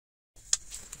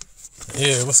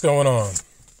Yeah, what's going on?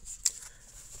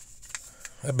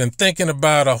 I've been thinking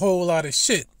about a whole lot of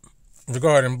shit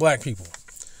regarding black people.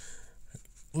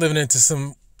 Living into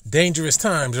some dangerous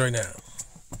times right now.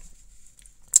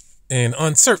 And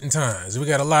uncertain times. We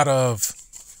got a lot of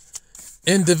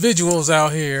individuals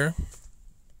out here.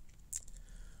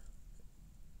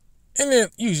 And they're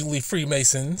usually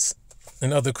Freemasons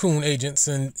and other coon agents.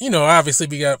 And, obviously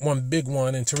we got one big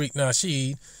one in Tariq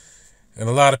Nasheed. And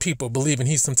a lot of people believing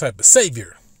he's some type of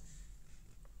savior.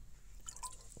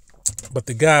 But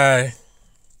the guy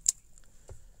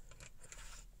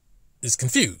is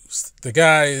confused. The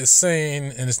guy is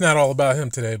saying, and it's not all about him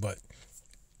today, but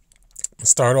I'll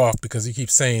start off because he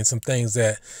keeps saying some things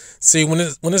that, see, when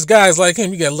this guy's like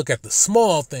him, you got to look at the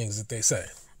small things that they say,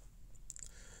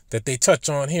 that they touch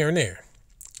on here and there.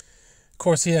 Of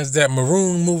course, he has that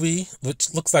Maroon movie,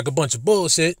 which looks like a bunch of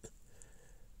bullshit.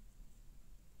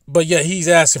 But yet he's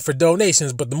asking for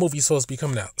donations, but the movie's supposed to be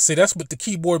coming out. See, that's what the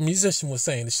keyboard musician was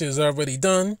saying. The shit is already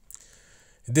done.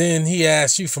 Then he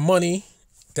asks you for money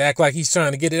to act like he's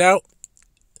trying to get it out.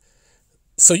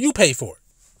 So you pay for it.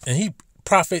 And he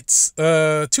profits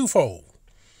twofold.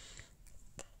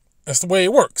 That's the way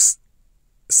it works.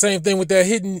 Same thing with that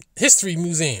Hidden History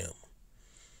Museum.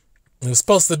 It was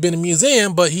supposed to have been a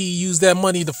museum, but he used that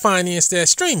money to finance that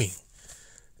streaming.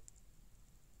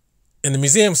 And the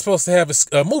museum was supposed to have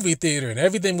a movie theater, and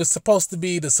everything was supposed to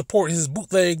be to support his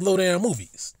bootleg lowdown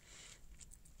movies,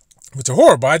 which are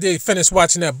horrible. I did finish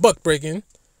watching that Buck Breaking,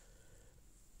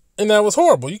 and that was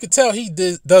horrible. You could tell he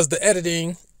does the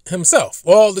editing himself.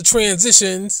 All the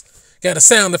transitions got a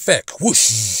sound effect.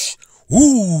 Whoosh,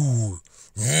 woo.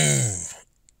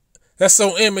 That's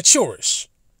so amateurish.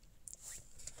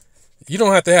 You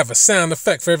don't have to have a sound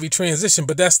effect for every transition,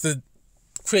 but that's to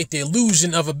create the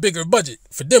illusion of a bigger budget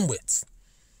for dimwits.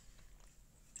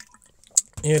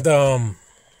 And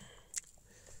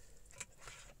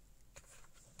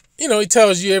he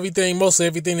tells you everything, mostly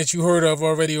everything that you heard of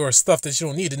already, or stuff that you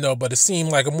don't need to know, but it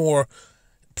seemed like a more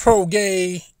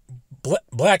pro-gay,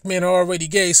 black men are already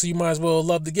gay, so you might as well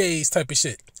love the gays type of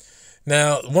shit.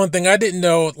 Now, one thing I didn't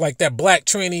know, like that black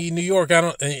tranny in New York,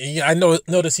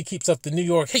 notice he keeps up the New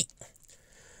York hate.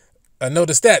 I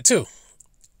noticed that too.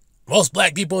 Most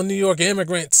black people in New York are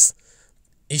immigrants.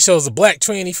 He shows a black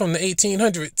tranny from the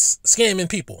 1800s scamming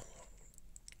people.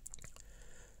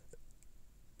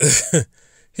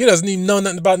 He doesn't even know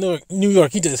nothing about New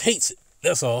York. He just hates it.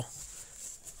 That's all.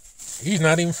 He's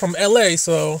not even from LA,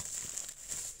 so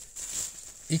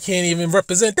he can't even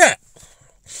represent that.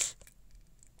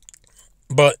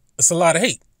 But it's a lot of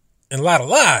hate and a lot of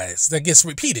lies that gets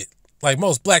repeated. Like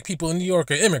most black people in New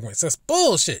York are immigrants. That's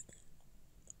bullshit.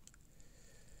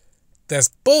 That's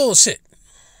bullshit.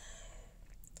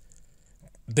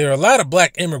 There are a lot of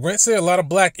black immigrants. There are a lot of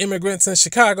black immigrants in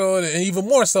Chicago, and even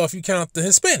more so if you count the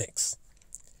Hispanics.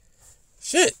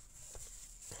 Shit.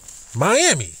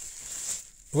 Miami.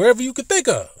 Wherever you could think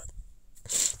of.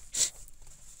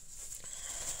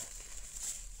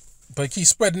 But he keeps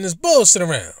spreading this bullshit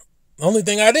around. The only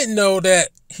thing I didn't know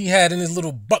that he had in his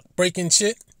little buck breaking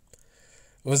shit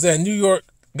was that New York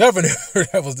governor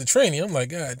that was the trainee. I'm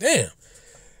like, God damn.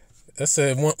 I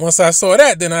said, once I saw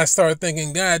that, then I started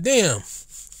thinking, God damn.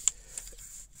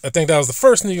 I think that was the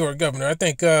first New York governor. I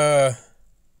think it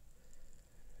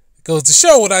goes to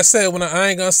show what I said when I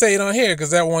ain't going to say it on here because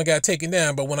that one got taken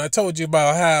down. But when I told you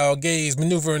about how gays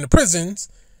maneuver in the prisons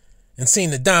and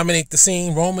seem to dominate the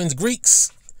scene, Romans,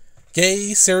 Greeks,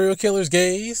 gays, serial killers,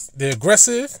 gays, they're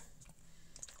aggressive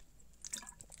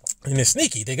and they're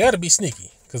sneaky. They got to be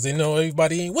sneaky because they know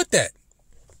everybody ain't with that.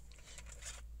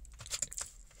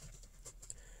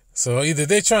 So either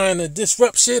they're trying to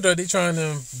disrupt shit or they're trying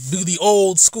to do the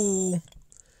old school,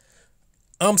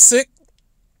 I'm sick,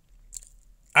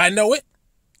 I know it,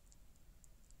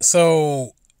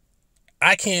 so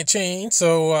I can't change,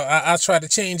 so I'll try to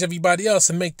change everybody else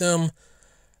and make them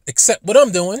accept what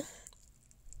I'm doing,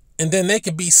 and then they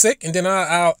can be sick, and then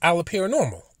I'll appear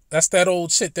normal. That's that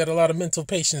old shit that a lot of mental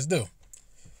patients do.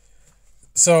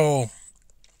 So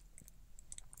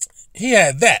he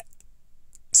had that.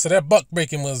 So that buck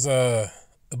breaking was a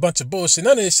bunch of bullshit.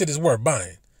 None of this shit is worth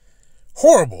buying.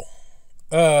 Horrible.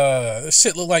 This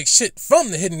shit looked like shit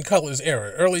from the Hidden Colors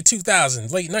era, early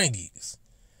 2000s, late 90s.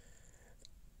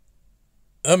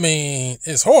 I mean,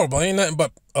 it's horrible. Ain't nothing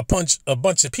but a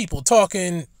bunch of people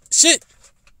talking shit.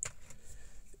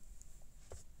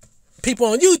 People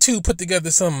on YouTube put together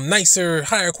some nicer,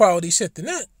 higher quality shit than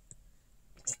that.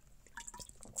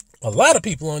 A lot of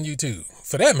people on YouTube,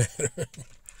 for that matter.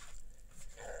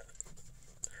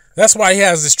 That's why he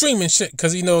has the streaming shit,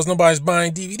 because he knows nobody's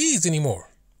buying DVDs anymore.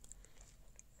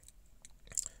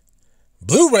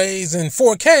 Blu-rays in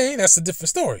 4K, that's a different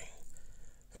story.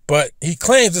 But he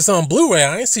claims it's on Blu-ray.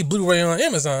 I ain't see Blu-ray on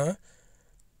Amazon.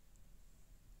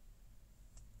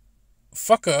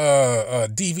 Fuck a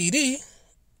DVD.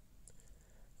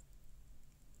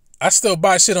 I still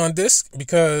buy shit on disc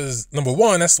because, number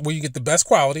one, that's where you get the best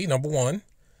quality, number one.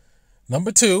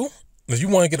 Number two, if you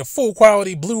want to get a full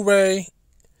quality Blu-ray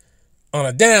on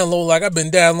a download, like I've been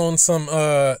downloading some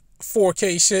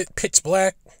 4K shit, pitch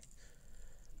black.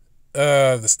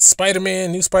 The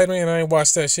Spider-Man, new Spider-Man, I ain't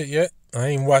watched that shit yet. I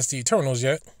ain't watched the Eternals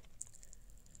yet.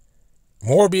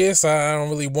 Morbius, I don't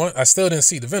really want. I still didn't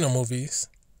see the Venom movies.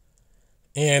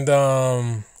 And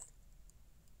some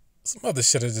other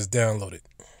shit I just downloaded.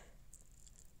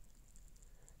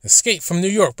 Escape from New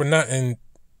York, but not in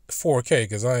 4K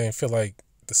because I ain't feel like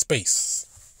the space.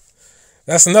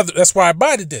 That's why I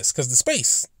buy the disc, because the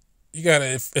space. You gotta,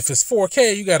 if it's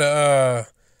 4K, you gotta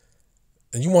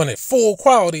and you want it full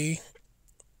quality,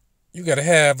 you gotta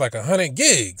have like 100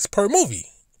 gigs per movie.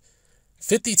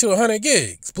 50 to 100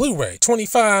 gigs. Blu-ray,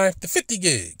 25 to 50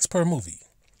 gigs per movie.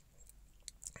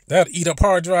 That'll eat up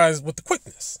hard drives with the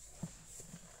quickness.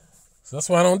 So that's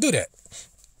why I don't do that.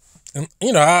 And,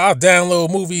 you know, I'll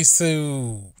download movies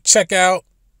to check out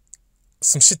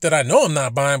some shit that I know I'm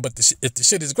not buying, but if the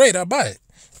shit is great, I'll buy it.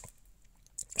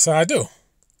 So I do.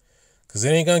 Because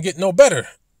it ain't going to get no better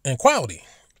in quality.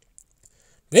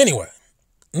 But anyway,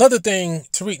 another thing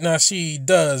Tariq Nasheed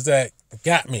does that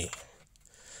got me.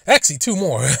 Actually, two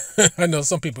more. I know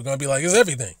some people are going to be like, it's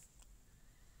everything.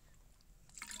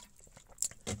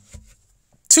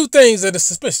 Two things that are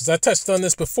suspicious. I touched on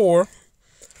this before.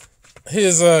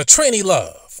 His tranny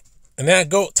love. And that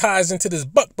ties into this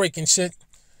buck breaking shit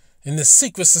and this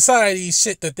secret society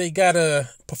shit that they gotta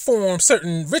perform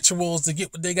certain rituals to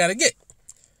get what they gotta get.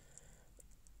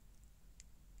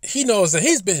 He knows that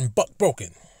he's been buck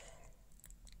broken.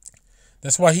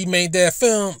 That's why he made that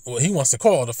film, well, he wants to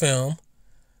call it a film,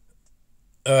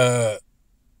 to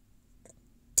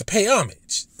pay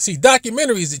homage. See,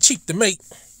 documentaries are cheap to make,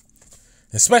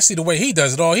 especially the way he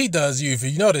does it. All he does, if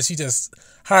you notice, he just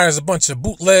hires a bunch of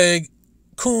bootleg,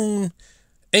 coon,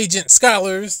 agent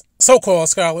scholars, so-called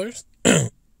scholars,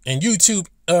 and YouTube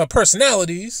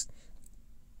personalities,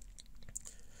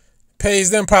 pays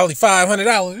them probably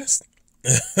 $500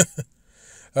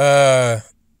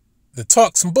 to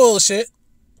talk some bullshit.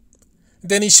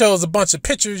 Then he shows a bunch of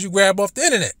pictures you grab off the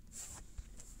internet.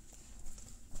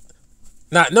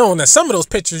 Not knowing that some of those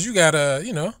pictures you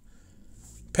gotta,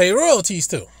 pay royalties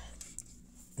to.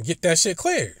 Get that shit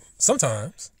cleared.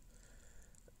 Sometimes.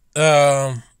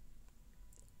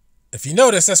 If you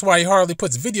notice, that's why he hardly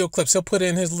puts video clips. He'll put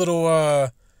in his little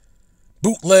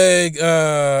bootleg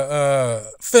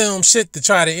film shit to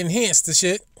try to enhance the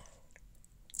shit.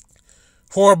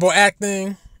 Horrible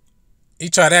acting. He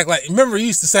tried to act like, remember he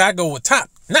used to say, I go with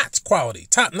top-notch quality,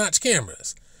 top-notch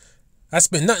cameras. I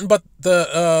spend nothing but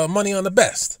the money on the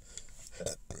best.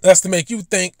 That's to make you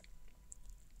think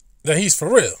that he's for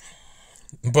real.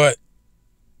 But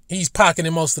he's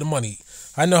pocketing most of the money.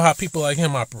 I know how people like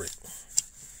him operate.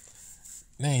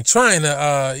 They ain't trying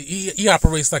to, he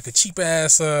operates like a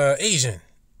cheap-ass Asian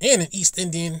and an East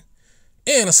Indian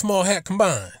and a small hat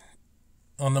combined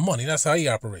on the money. That's how he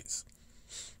operates.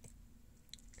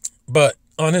 But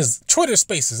on his Twitter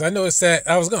spaces, I noticed that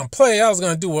I was going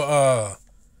to do a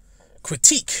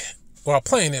critique while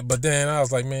playing it, but then I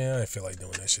was like, man, I didn't feel like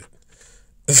doing that shit.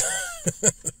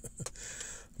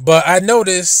 But I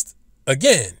noticed,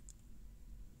 again,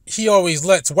 he always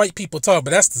lets white people talk,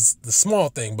 but that's the small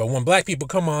thing. But when black people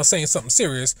come on saying something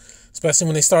serious, especially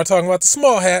when they start talking about the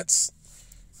small hats,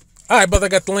 all right, brother, I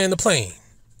got to land the plane.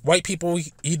 White people,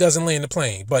 he doesn't land the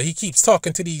plane, but he keeps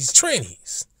talking to these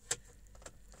trannies.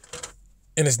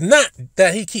 And it's not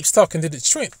that he keeps talking to the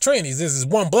trannies. This is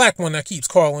one black one that keeps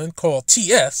calling, called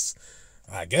TS.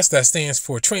 I guess that stands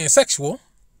for transsexual.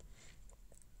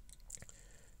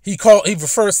 He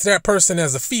refers to that person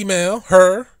as a female,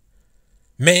 her,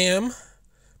 ma'am.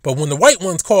 But when the white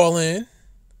ones call in,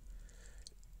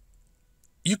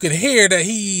 you could hear that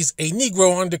he's a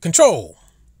Negro under control.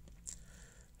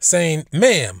 Saying,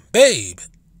 ma'am, babe,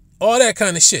 all that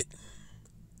kind of shit.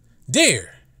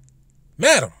 Dear,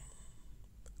 madam.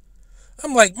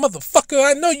 I'm like, motherfucker,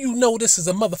 I know you know this is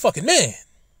a motherfucking man.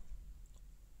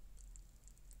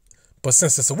 But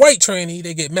since it's a white tranny,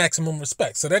 they get maximum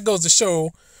respect. So that goes to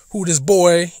show who this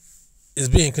boy is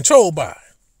being controlled by.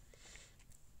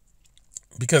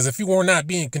 Because if he were not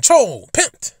being controlled,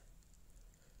 pimped,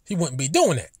 he wouldn't be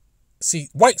doing that. See,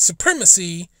 white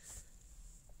supremacy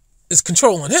is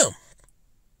controlling him.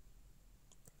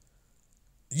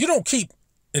 You don't keep,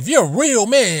 if you're a real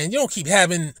man, you don't keep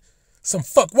having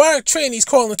Why are trannies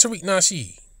calling Tariq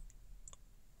Nasheed?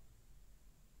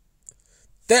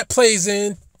 That plays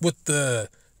in with the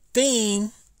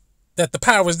theme that the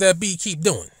powers that be keep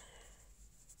doing.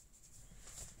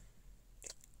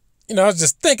 I was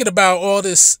just thinking about all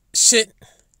this shit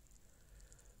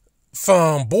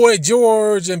from Boy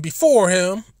George and before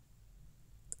him.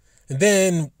 And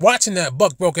then watching that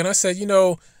buck broken, I said,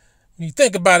 when you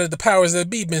think about it, the powers that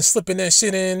be been slipping that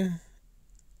shit in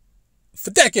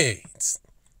for decades.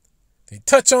 They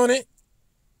touch on it,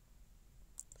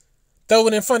 throw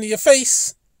it in front of your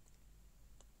face,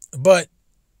 but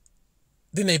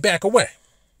then they back away.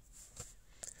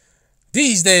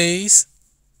 These days,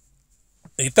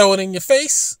 they throw it in your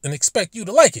face and expect you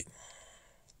to like it.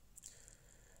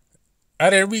 I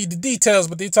didn't read the details,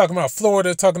 but they talking about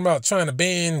Florida, talking about trying to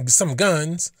ban some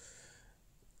guns.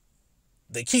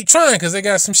 They keep trying because they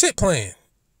got some shit playing.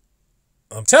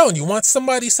 I'm telling you, once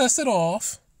somebody sets it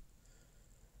off,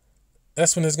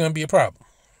 that's when there's going to be a problem.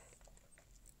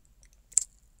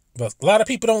 But a lot of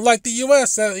people don't like the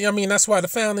U.S. That's why the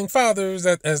founding fathers,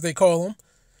 as they call them,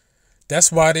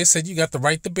 that's why they said you got the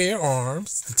right to bear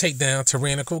arms to take down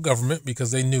tyrannical government,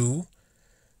 because they knew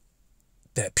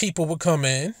that people would come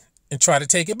in and try to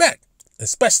take it back,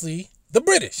 especially the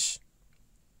British.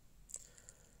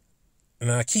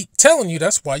 And I keep telling you,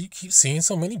 that's why you keep seeing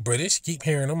so many British, keep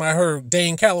hearing them. I heard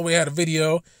Dane Calloway had a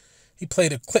video. He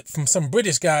played a clip from some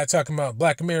British guy talking about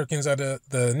black Americans are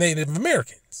the Native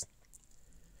Americans.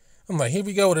 I'm like, here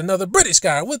we go with another British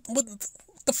guy. What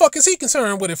the fuck is he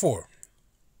concerned with it for?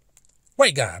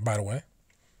 White guy, by the way.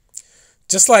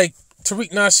 Just like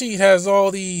Tariq Nasheed has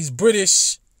all these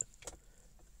British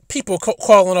people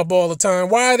calling up all the time.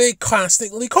 Why are they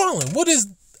constantly calling? What is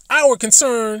our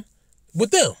concern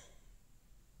with them?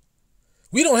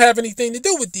 We don't have anything to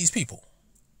do with these people.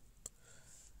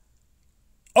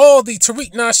 All the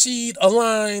Tariq Nasheed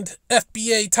aligned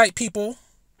FBA type people.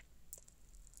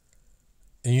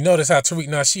 And you notice how Tariq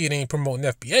Nasheed ain't promoting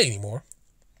FBA anymore.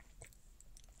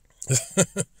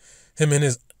 Him in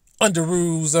his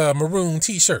Underoos maroon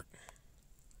t-shirt.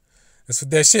 That's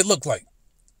what that shit looked like.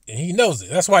 And he knows it.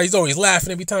 That's why he's always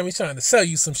laughing every time he's trying to sell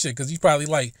you some shit. Because he's probably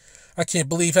like, I can't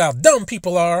believe how dumb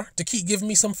people are to keep giving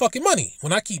me some fucking money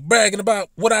when I keep bragging about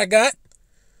what I got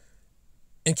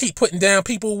and keep putting down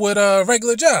people with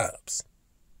regular jobs.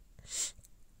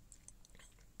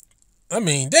 I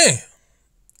mean, damn.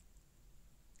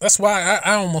 That's why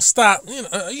I almost stopped.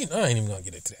 I ain't even gonna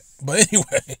get into that. But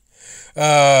anyway,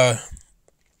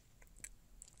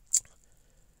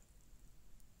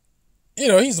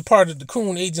 he's a part of the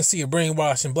Coon Agency of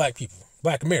brainwashing black people,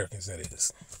 black Americans, that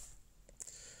is.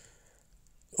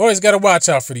 Always got to watch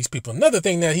out for these people. Another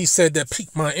thing that he said that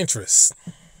piqued my interest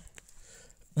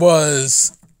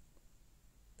was,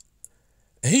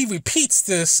 he repeats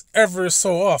this ever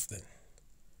so often.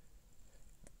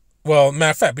 Well,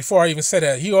 matter of fact, before I even say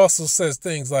that, he also says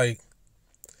things like,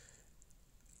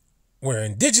 we're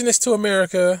indigenous to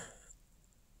America.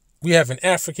 We have an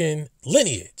African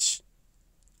lineage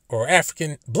or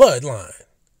African bloodline.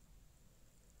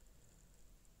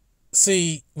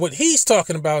 See, what he's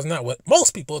talking about is not what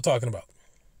most people are talking about.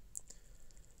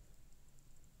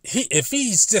 If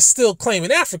he's just still claiming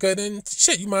Africa, then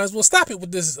shit, you might as well stop it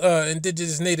with this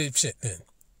indigenous native shit then.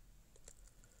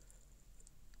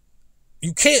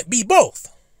 You can't be both.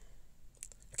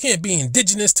 You can't be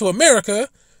indigenous to America,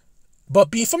 but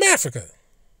be from Africa.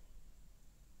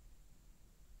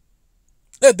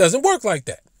 That doesn't work like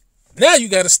that. Now you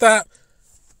got to stop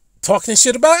talking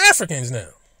shit about Africans now.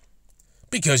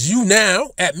 Because you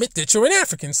now admit that you're an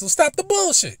African, so stop the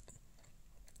bullshit.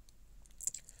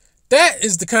 That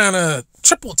is the kind of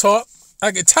triple talk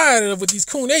I get tired of with these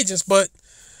coon agents, but,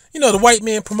 the white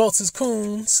man promotes his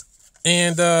coons,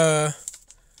 and,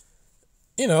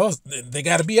 they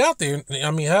got to be out there.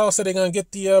 I mean, how else are they going to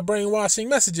get the brainwashing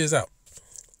messages out?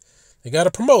 They got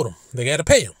to promote them. They got to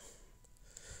pay them.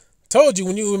 Told you,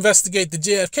 when you investigate the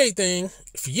JFK thing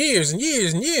for years and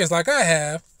years and years like I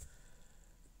have,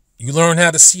 you learn how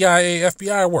the CIA,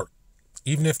 FBI work,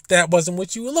 even if that wasn't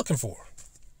what you were looking for.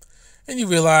 And you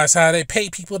realize how they pay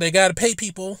people. They got to pay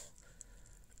people,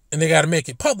 and they got to make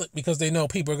it public because they know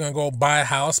people are going to go buy a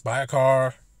house, buy a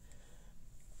car.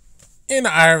 And the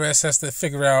IRS has to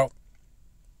figure out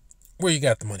where you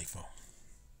got the money from.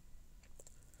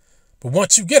 But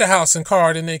once you get a house and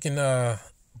car, then they can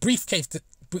briefcase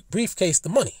the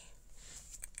money.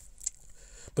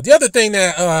 But the other thing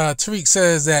that Tariq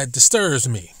says that disturbs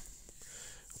me,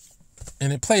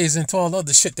 and it plays into all the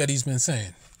other shit that he's been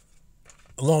saying,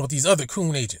 along with these other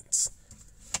coon agents,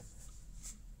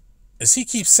 is he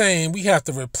keeps saying we have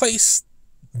to replace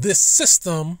this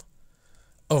system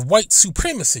of white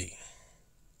supremacy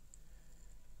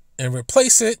and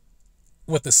replace it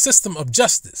with a system of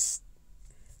justice.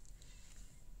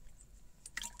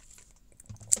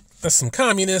 That's some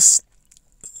communist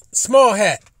small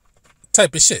hat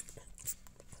type of shit.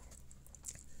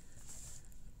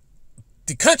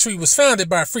 The country was founded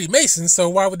by Freemasons, so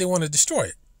why would they want to destroy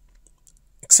it?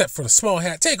 Except for the small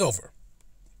hat takeover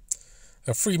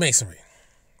of Freemasonry.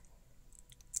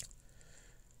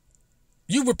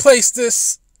 You replace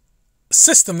this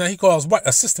system that he calls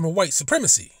a system of white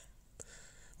supremacy.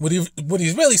 What he's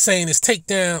really saying is take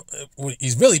down,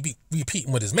 he's really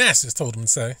repeating what his masters told him to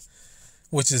say,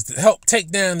 which is to help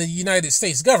take down the United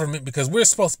States government, because we're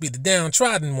supposed to be the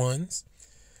downtrodden ones.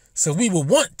 So we will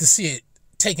want to see it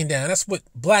taken down. That's what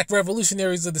black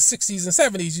revolutionaries of the 60s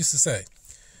and 70s used to say.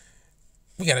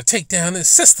 We got to take down this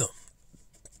system.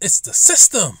 It's the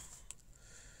system.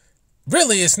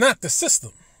 Really, it's not the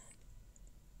system.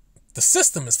 The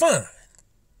system is fine.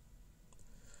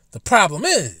 The problem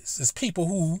is people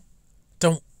who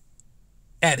don't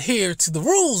adhere to the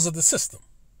rules of the system.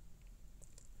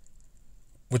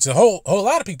 Which is a whole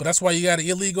lot of people. That's why you got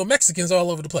illegal Mexicans all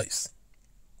over the place.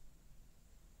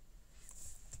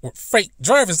 Or fake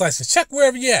driver's license. Check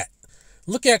wherever you're at.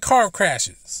 Look at car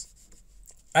crashes.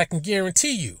 I can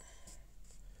guarantee you,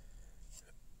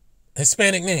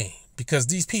 Hispanic name. Because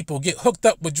these people get hooked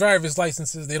up with driver's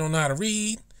licenses. They don't know how to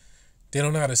read. They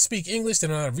don't know how to speak English. They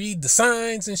don't know how to read the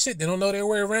signs and shit. They don't know their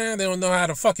way around. They don't know how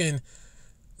to fucking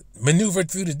maneuver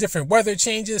through the different weather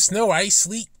changes. Snow, ice,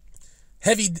 sleet,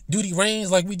 heavy duty rains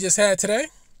like we just had today.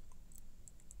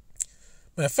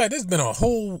 Matter of fact, there's been a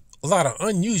whole lot of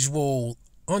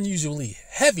unusually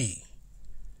heavy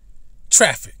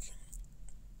traffic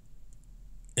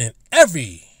in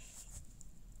every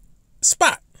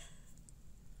spot.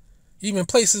 Even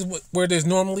places where there's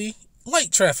normally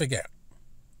light traffic at.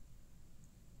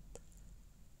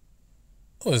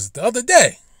 It was the other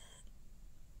day.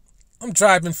 I'm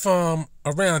driving from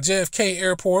around JFK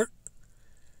Airport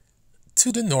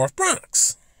to the North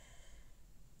Bronx.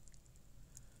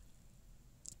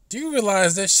 Do you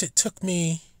realize that shit took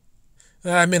me...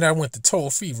 I mean, I went the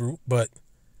toll-free route, but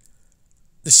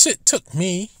the shit took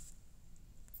me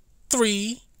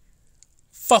 3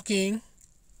 fucking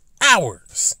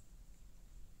hours.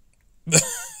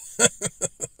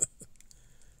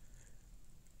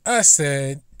 I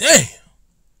said, damn.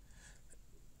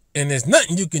 And there's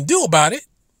nothing you can do about it.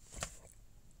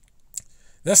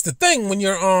 That's the thing when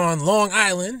you're on Long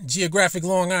Island, geographic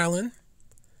Long Island,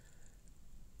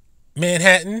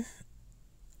 Manhattan,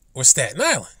 or Staten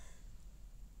Island.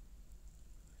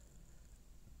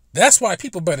 That's why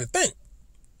people better think.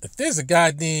 If there's a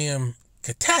goddamn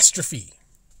catastrophe,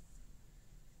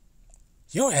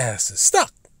 your ass is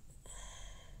stuck.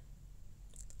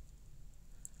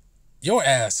 Your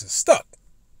ass is stuck.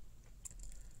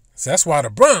 So that's why the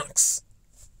Bronx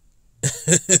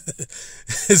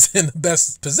is in the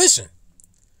best position.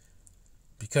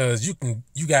 Because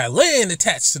you got land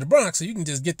attached to the Bronx, so you can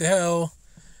just get the hell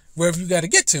wherever you got to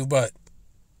get to. But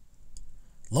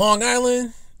Long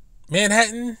Island,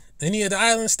 Manhattan, any of the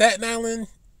islands, Staten Island,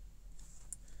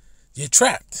 you're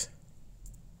trapped.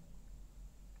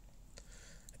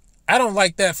 I don't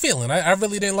like that feeling. I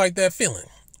really didn't like that feeling.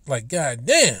 Like,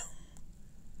 goddamn.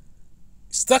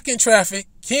 Stuck in traffic,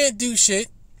 can't do shit.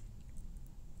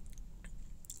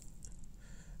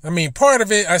 I mean, part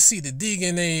of it, I see the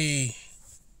Deegan, they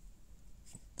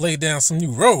laid down some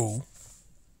new road.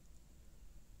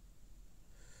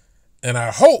 And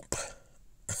I hope,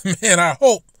 man, I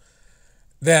hope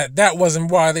that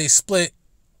wasn't why they split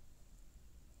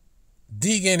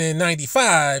Deegan in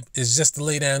 95, is just to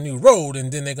lay down new road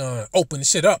and then they're going to open the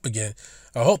shit up again.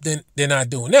 I hope they're not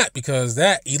doing that, because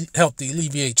that helped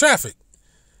alleviate traffic.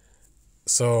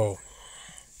 So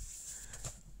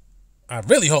I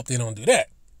really hope they don't do that.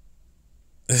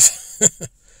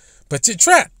 But you're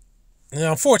trapped. And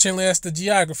unfortunately, that's the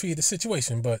geography of the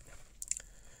situation. But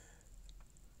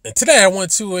today I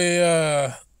went to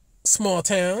a small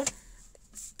town,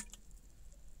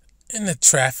 and the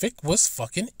traffic was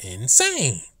fucking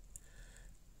insane.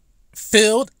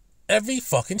 Filled every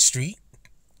fucking street,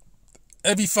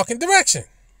 every fucking direction.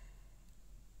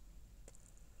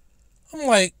 I'm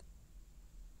like,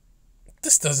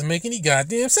 this doesn't make any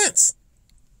goddamn sense.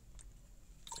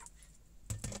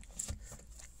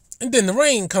 And then the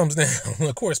rain comes down.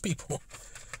 Of course, people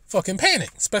fucking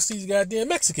panic, especially these goddamn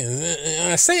Mexicans.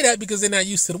 And I say that because they're not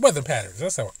used to the weather patterns.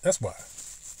 That's why.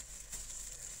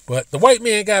 But the white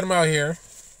man got them out here.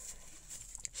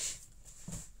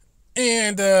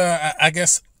 And I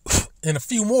guess in a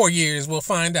few more years, we'll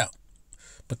find out.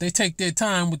 But they take their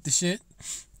time with the shit.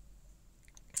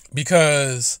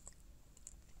 because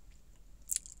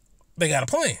they got a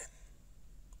plan.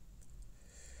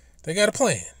 They got a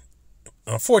plan.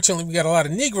 Unfortunately, we got a lot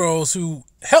of Negroes who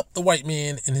help the white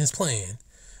man in his plan.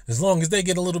 As long as they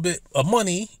get a little bit of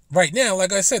money right now,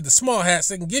 like I said, the small hats,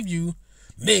 they can give you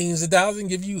millions of dollars and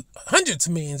give you hundreds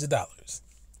of millions of dollars.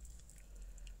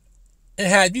 And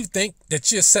have you think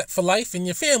that you're set for life and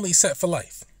your family's set for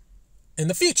life in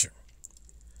the future.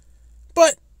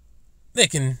 But they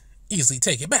can easily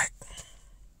take it back.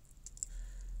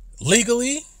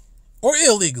 Legally or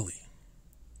illegally.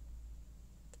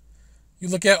 You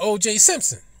look at O.J.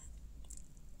 Simpson.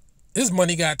 His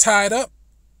money got tied up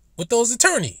with those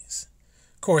attorneys.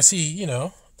 Of course, he,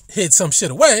 hid some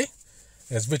shit away,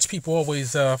 as rich people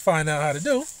always find out how to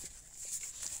do.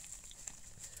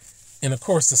 And of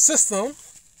course, the system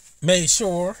made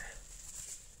sure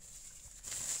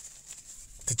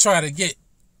to try to get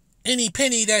any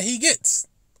penny that he gets.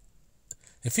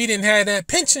 If he didn't have that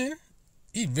pension,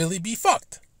 he'd really be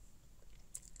fucked.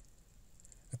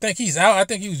 I think he's out. I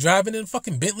think he was driving in a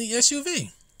fucking Bentley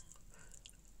SUV.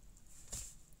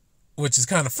 Which is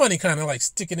kind of funny, kind of like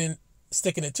sticking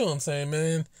it to him, saying,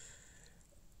 man,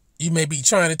 you may be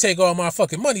trying to take all my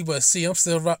fucking money, but see, I'm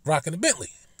still rocking a Bentley.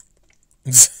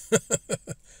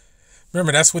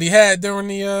 Remember, that's what he had during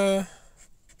the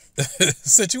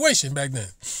situation back then.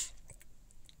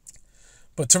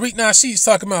 But Tariq Nasheed's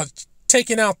talking about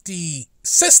taking out the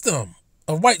system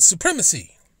of white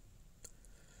supremacy,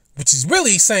 which is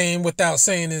really saying, without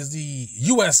saying, is the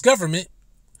U.S. government,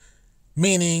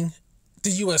 meaning the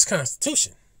U.S.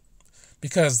 Constitution.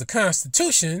 Because the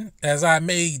Constitution, as I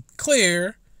made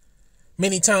clear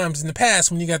many times in the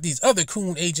past, when you got these other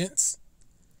coon agents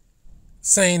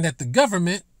saying that the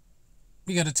government,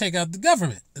 we got to take out the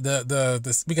government.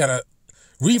 We got to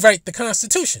rewrite the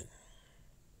Constitution.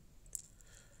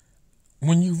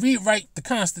 When you rewrite the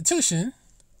Constitution,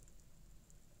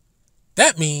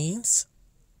 that means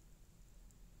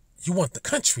you want the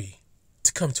country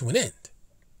to come to an end.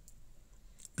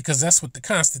 Because that's what the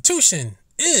Constitution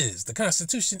is. The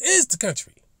Constitution is the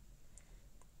country.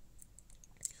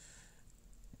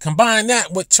 Combine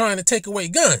that with trying to take away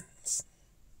guns.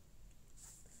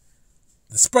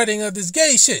 The spreading of this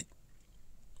gay shit.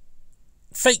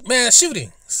 Fake mass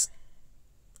shootings.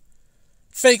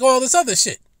 Fake all this other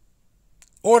shit.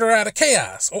 Order out of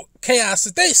chaos. Or chaos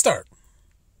that they start.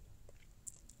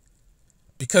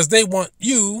 Because they want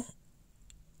you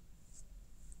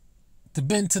to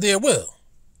bend to their will.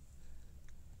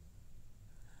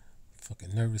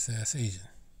 Fucking nervous ass Asian.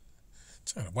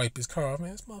 Trying to wipe his car off,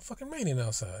 man. It's motherfucking raining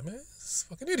outside, man. It's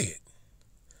a fucking idiot.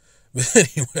 But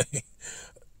anyway,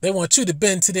 they want you to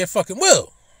bend to their fucking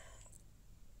will.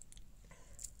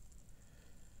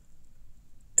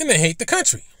 And they hate the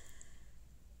country.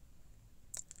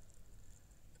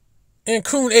 And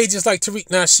coon agents like Tariq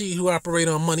Nasheed who operate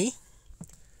on money.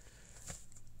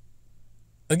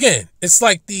 Again, it's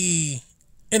like the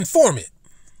informant.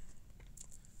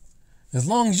 As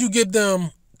long as you give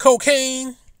them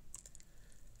cocaine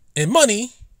and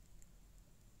money,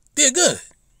 they're good.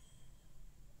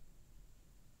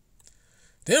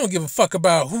 They don't give a fuck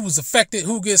about who's affected,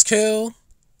 who gets killed,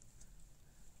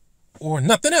 or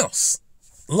nothing else.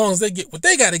 As long as they get what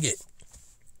they got to get.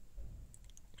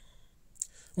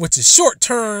 Which is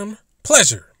short-term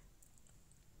pleasure.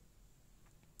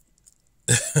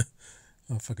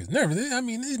 Motherfuckers nervous. I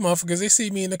mean, these motherfuckers, they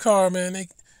see me in the car, man.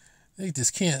 They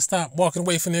just can't stop walking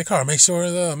away from their car. Make sure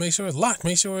it's locked.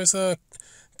 Make sure it's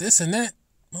this and that.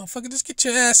 Motherfucker, just get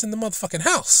your ass in the motherfucking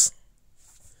house.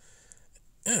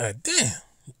 God damn.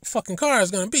 Fucking car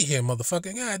is gonna be here,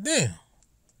 motherfucker. God damn.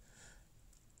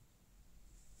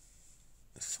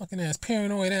 Fucking ass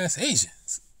paranoid ass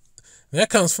Asians. That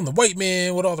comes from the white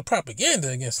man with all the propaganda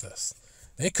against us.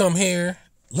 They come here,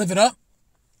 live it up.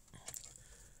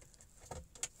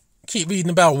 Keep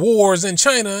reading about wars in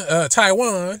China,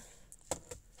 Taiwan.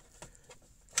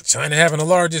 China having the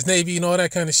largest navy and all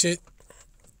that kind of shit.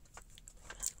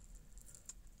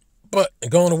 But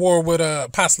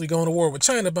possibly going to war with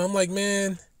China. But I'm like,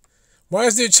 man, why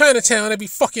is there Chinatown every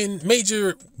fucking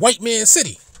major white man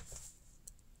city?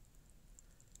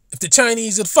 If the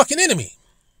Chinese are the fucking enemy.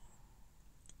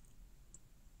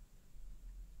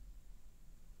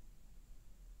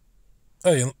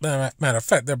 Oh, matter of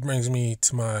fact, that brings me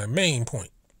to my main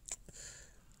point.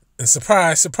 And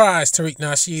surprise, surprise, Tariq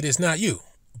Nasheed, is not you.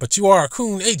 But you are a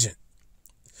coon agent.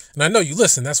 And I know you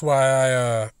listen. That's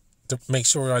why I make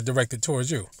sure I direct it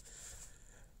towards you.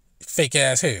 Fake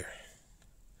ass hair.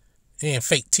 And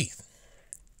fake teeth.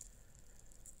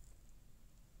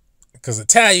 Because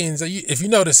Italians, if you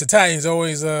notice, Italians are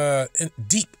always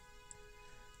deep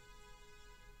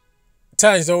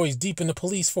Italians are always deep in the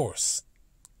police force.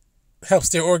 Helps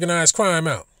their organized crime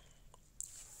out.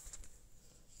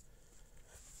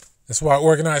 That's why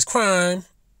organized crime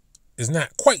is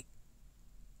not quite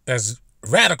as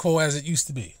radical as it used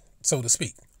to be, so to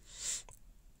speak.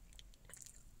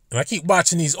 And I keep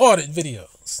watching these audit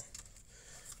videos.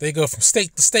 They go from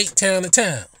state to state, town to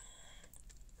town.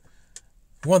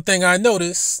 One thing I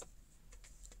notice,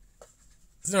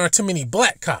 there aren't too many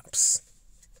black cops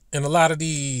in a lot of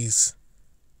these.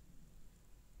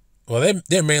 Well,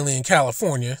 they're mainly in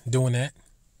California doing that.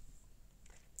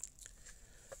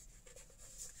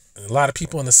 And a lot of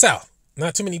people in the South.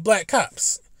 Not too many black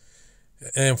cops.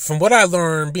 And from what I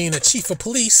learned, being a chief of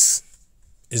police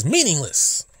is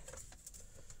meaningless.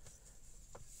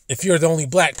 If you're the only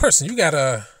black person, you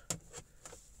gotta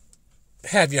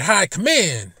have your high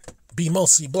command be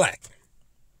mostly black.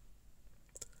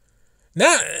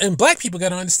 Now, and black people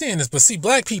gotta understand this, but see,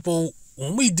 black people,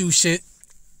 when we do shit,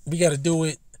 we gotta do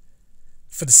it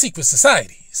for the secret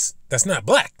societies. That's not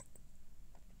black.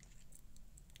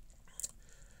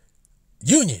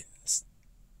 Unions.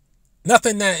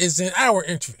 Nothing that is in our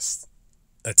interest.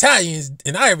 Italians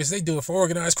and Irish, they do it for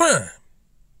organized crime.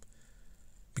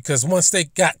 Because once they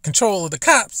got control of the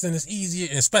cops, then it's easier,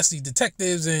 and especially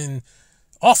detectives and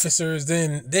officers,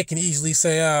 then they can easily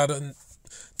say,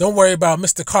 don't worry about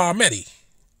Mr. Commie.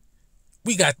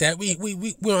 We got that.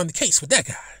 We're on the case with that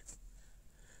guy.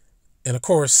 And of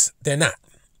course, they're not.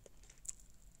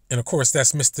 And of course,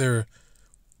 that's Mr.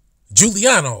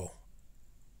 Giuliano,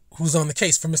 who's on the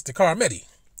case for Mr. Commie.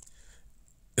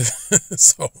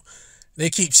 So they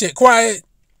keep shit quiet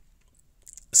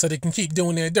so they can keep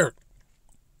doing their dirt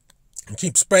and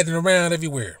keep spreading around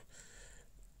everywhere.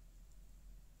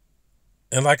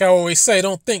 And like I always say,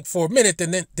 don't think for a minute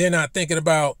that they're not thinking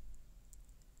about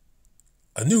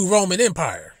a new Roman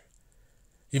Empire.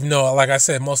 Even though, like I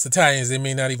said, most Italians, they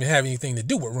may not even have anything to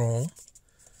do with Rome.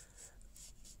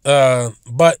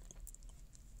 But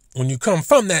when you come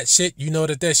from that shit, you know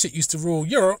that shit used to rule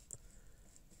Europe.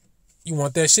 You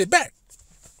want that shit back.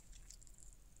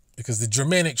 Because the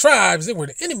Germanic tribes, they were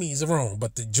the enemies of Rome.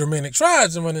 But the Germanic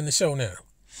tribes are running the show now.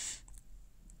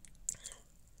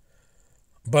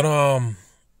 But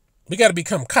we got to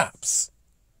become cops.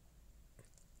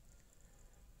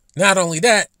 Not only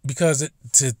that, because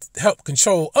to help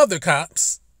control other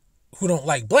cops who don't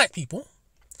like black people.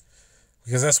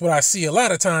 Because that's what I see a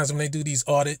lot of times when they do these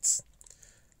audits.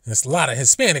 There's a lot of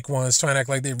Hispanic ones trying to act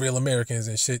like they're real Americans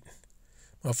and shit.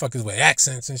 Motherfuckers with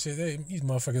accents and shit. These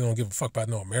motherfuckers don't give a fuck about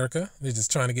no America. They're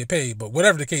just trying to get paid. But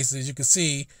whatever the case is, you can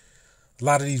see a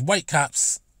lot of these white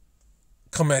cops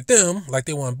come at them like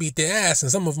they want to beat their ass.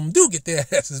 And some of them do get their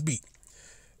asses beat.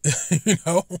 You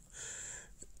know?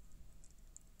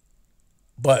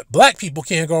 But black people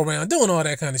can't go around doing all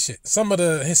that kind of shit. Some of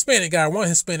the Hispanic guy, one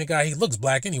Hispanic guy, he looks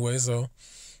black anyway. So,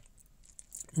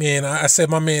 man, I said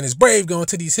my man is brave going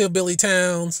to these hillbilly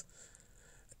towns.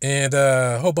 And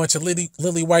a whole bunch of lily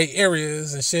white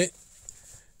areas and shit.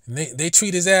 And they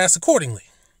treat his ass accordingly.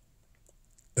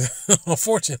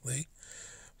 Unfortunately.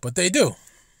 But they do.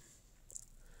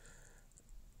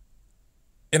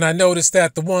 And I noticed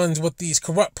that the ones with these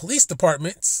corrupt police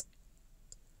departments,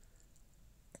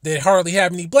 they hardly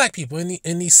have any black people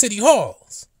in these city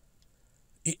halls.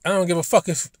 I don't give a fuck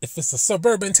if it's a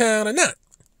suburban town or not.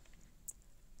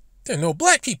 There are no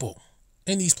black people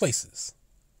in these places.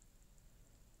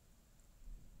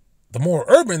 The more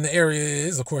urban the area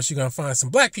is, of course, you're going to find some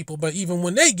black people. But even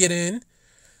when they get in,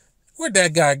 where'd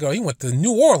that guy go? He went to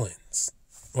New Orleans.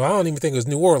 Well, I don't even think it was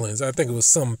New Orleans. I think it was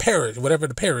some parish, whatever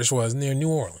the parish was near New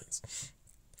Orleans.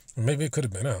 Or maybe it could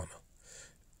have been. I don't know.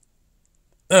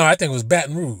 No, I think it was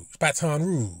Baton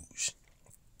Rouge.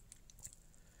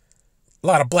 A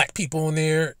lot of black people in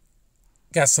there.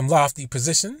 Got some lofty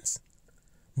positions.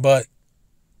 But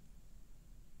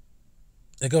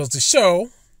it goes to show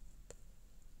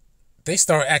they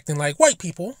start acting like white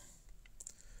people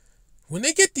when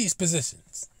they get these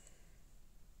positions.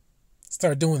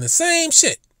 Start doing the same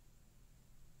shit.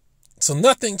 So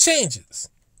nothing changes.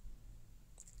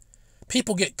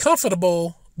 People get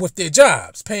comfortable with their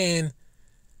jobs, paying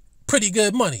pretty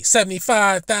good money,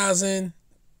 $75,000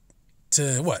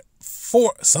 to what?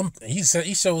 He said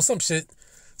he showed some shit.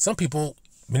 Some people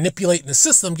manipulating the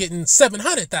system getting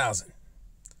 $700,000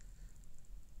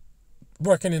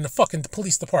 working in the fucking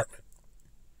police department.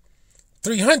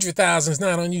 $300,000 is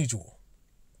not unusual.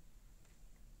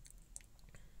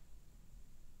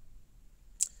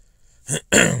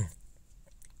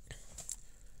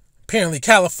 Apparently,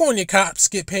 California cops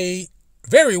get paid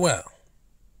very well.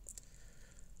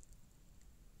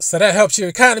 So that helps your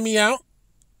economy out.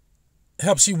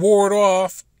 Helps you ward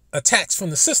off attacks from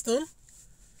the system.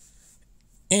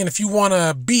 And if you want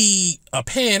to be a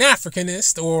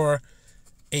Pan-Africanist or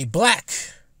a black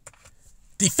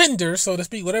defender, so to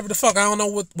speak, whatever the fuck, I don't know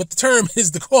what the term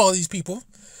is to call these people,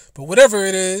 but whatever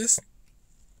it is,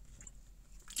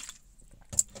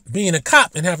 being a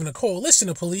cop and having a coalition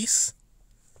of police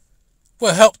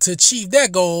will help to achieve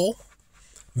that goal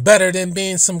better than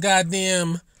being some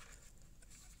goddamn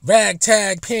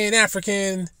ragtag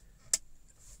Pan-African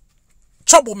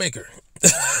troublemaker.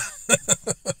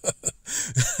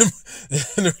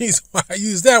 And the reason why I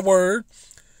use that word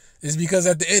is because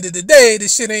at the end of the day,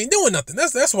 this shit ain't doing nothing.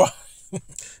 That's why.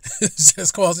 It's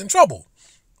just causing trouble.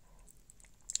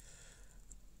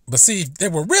 But see, if they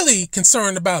were really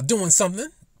concerned about doing something,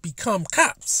 become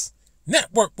cops.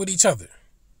 Network with each other.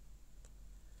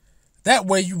 That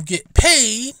way you get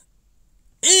paid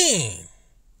and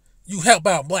you help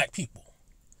out black people.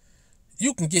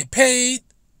 You can get paid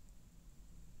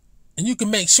and you can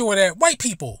make sure that white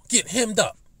people get hemmed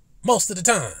up most of the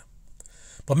time.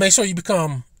 But make sure you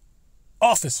become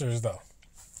officers, though.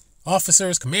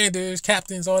 Officers, commanders,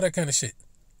 captains, all that kind of shit.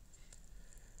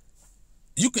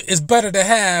 It's better to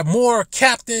have more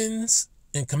captains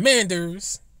and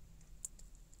commanders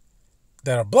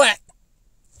that are black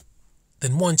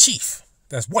than one chief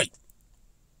that's white.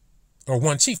 Or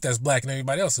one chief that's black and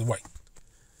everybody else is white.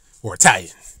 Or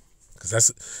Italian.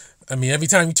 Because every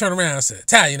time you turn around, I say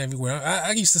Italian everywhere.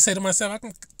 I used to say to myself,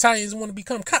 Italians want to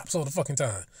become cops all the fucking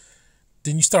time.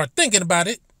 Then you start thinking about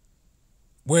it,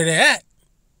 where they're at.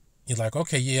 You're like,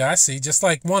 okay, yeah, I see. Just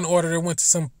like one auditor went to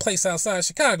some place outside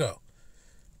Chicago.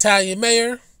 Italian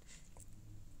mayor,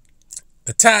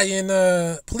 Italian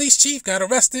police chief got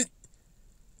arrested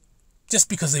just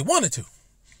because they wanted to.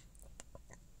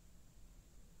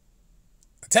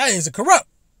 Italians are corrupt.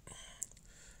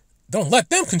 Don't let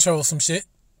them control some shit.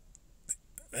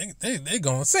 They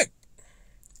going sick.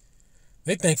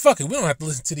 They think, fuck it, we don't have to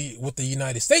listen to what the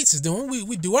United States is doing.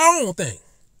 We do our own thing.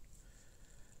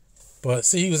 But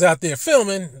see, he was out there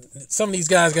filming. Some of these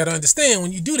guys got to understand,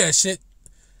 when you do that shit,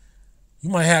 you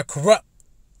might have corrupt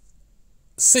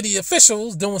city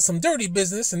officials doing some dirty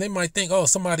business, and they might think, oh,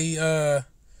 somebody, the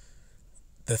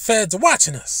feds are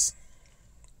watching us.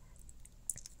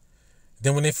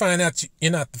 Then when they find out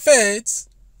you're not the feds,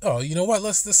 oh, you know what?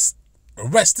 Let's just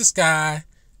arrest this guy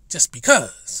just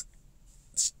because.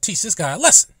 Let's teach this guy a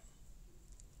lesson.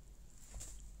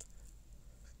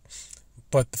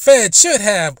 But the feds should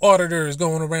have auditors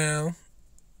going around,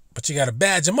 but you got to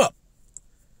badge them up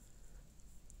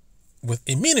with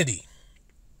immunity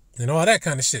and all that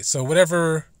kind of shit. So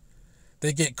whatever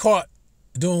they get caught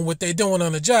doing what they're doing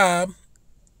on the job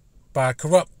by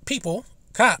corrupt people,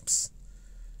 cops,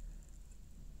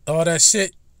 all that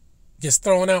shit gets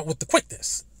thrown out with the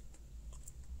quickness.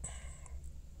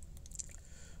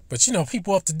 But you know,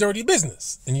 people up to dirty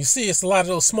business. And you see it's a lot of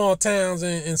those small towns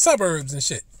and suburbs and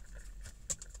shit.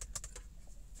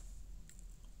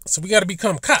 So we got to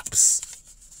become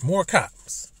cops. More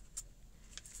cops.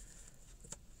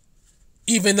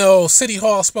 Even though City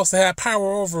Hall is supposed to have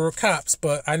power over cops,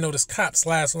 but I notice cops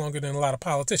last longer than a lot of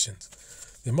politicians.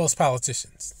 Than most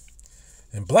politicians.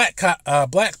 And black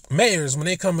mayors, when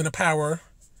they come into power,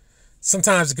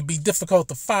 sometimes it could be difficult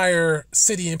to fire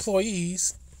city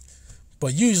employees.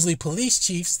 But usually police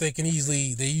chiefs, they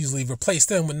usually replace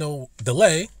them with no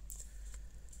delay.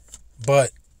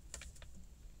 But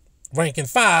rank and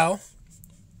file,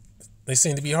 they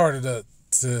seem to be harder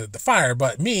to fire.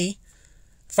 But me,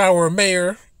 if I were a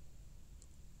mayor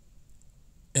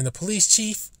and the police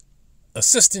chief,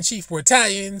 assistant chief were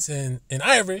Italians and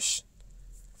Irish,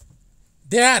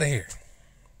 they're out of here.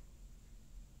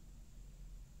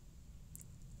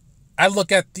 I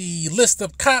look at the list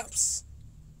of cops,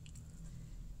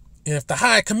 and if the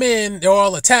high command, they're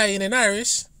all Italian and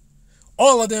Irish,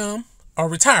 all of them are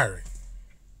retiring.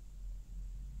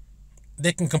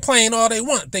 They can complain all they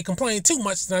want. If they complain too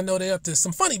much, then I know they're up to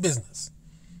some funny business.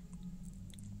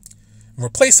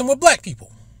 Replace them with black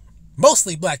people.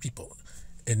 Mostly black people.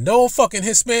 And no fucking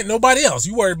Hispanic, nobody else.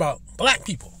 You worry about black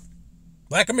people.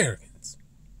 Black Americans.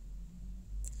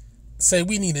 Say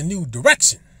we need a new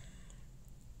direction.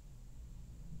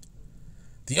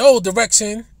 The old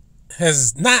direction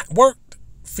has not worked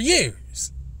for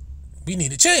years. We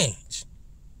need a change.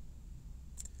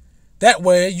 That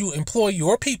way you employ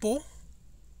your people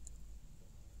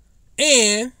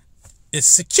and it's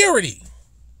security.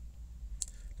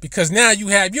 Because now you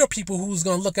have your people who's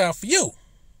going to look out for you.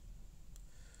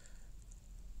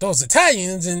 Those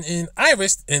Italians and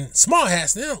Irish and small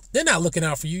hats, they're not looking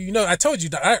out for you. You know, I told you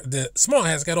the small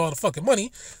hats got all the fucking money.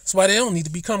 That's why they don't need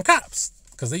to become cops.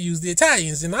 Because they use the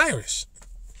Italians and the Irish.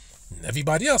 And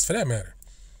everybody else for that matter.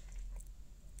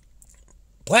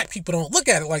 Black people don't look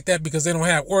at it like that because they don't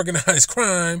have organized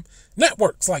crime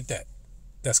networks like that.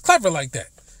 That's clever like that.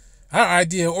 Our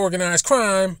idea of organized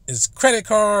crime is credit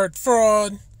card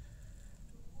fraud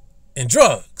and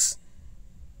drugs.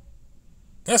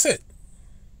 That's it.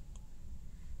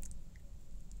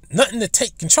 Nothing to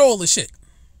take control of shit.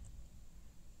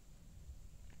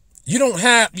 You don't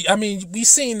have, I mean, we've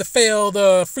seen the failed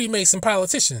Freemason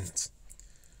politicians.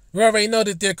 We already know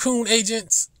that they're coon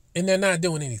agents and they're not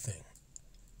doing anything.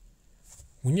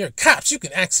 When you're cops, you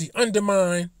can actually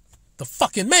undermine the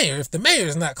fucking mayor if the mayor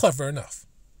is not clever enough.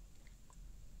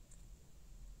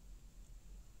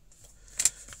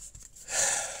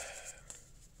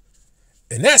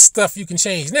 And that stuff you can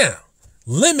change now.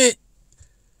 Limit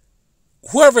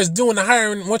whoever's doing the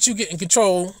hiring. Once you get in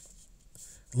control,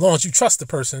 as long as you trust the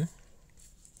person,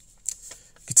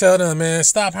 you can tell them, man,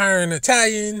 stop hiring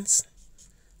Italians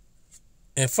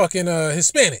and fucking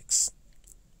Hispanics.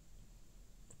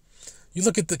 You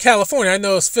look at the California, I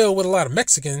know it's filled with a lot of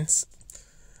Mexicans,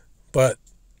 but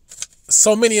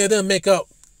so many of them make up,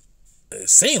 it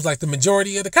seems like the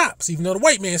majority of the cops, even though the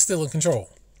white man's still in control.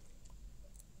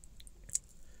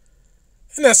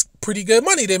 And that's pretty good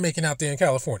money they're making out there in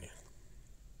California.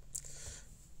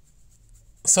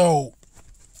 So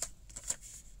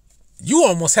you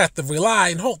almost have to rely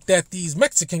and hope that these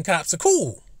Mexican cops are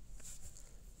cool.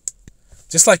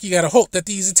 Just like you got to hope that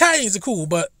these Italians are cool,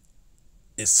 but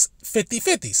it's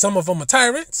 50-50. Some of them are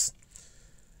tyrants.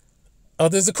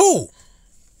 Others are cool.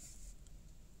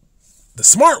 The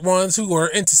smart ones who are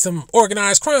into some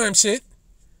organized crime shit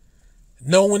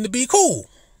know when to be cool.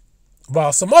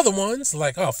 While some other ones,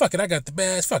 like, oh, fuck it, I got the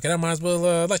badge, fuck it, I might as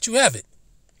well let you have it.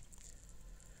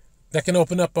 That can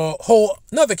open up a whole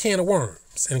another can of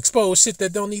worms and expose shit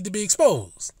that don't need to be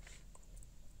exposed.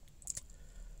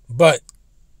 But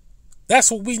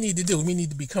that's what we need to do. We need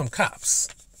to become cops.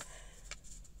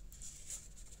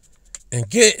 And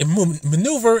get and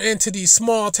maneuver into these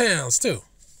small towns too.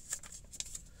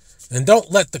 And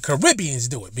don't let the Caribbeans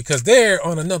do it because they're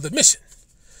on another mission.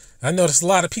 I notice a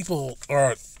lot of people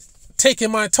are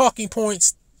taking my talking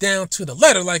points down to the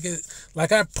letter like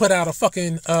I put out a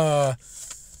fucking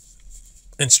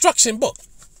instruction book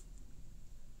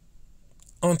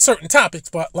on certain topics,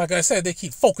 but like I said, they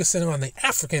keep focusing on the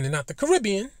African and not the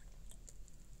Caribbean.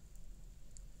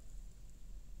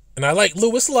 And I like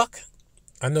Lewis Luck.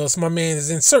 I notice my man is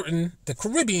inserting the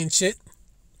Caribbean shit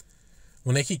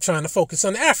when they keep trying to focus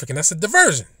on the African. That's a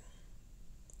diversion.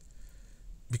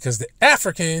 Because the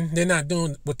African, they're not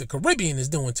doing what the Caribbean is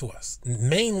doing to us.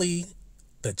 Mainly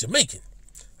the Jamaican.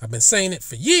 I've been saying it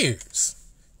for years.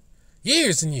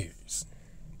 Years and years.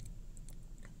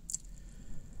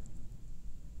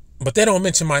 But they don't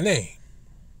mention my name.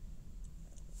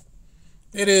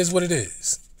 It is what it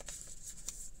is.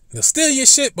 They'll steal your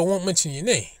shit, but won't mention your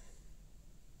name.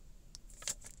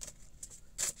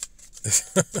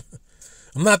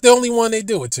 I'm not the only one they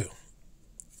do it to.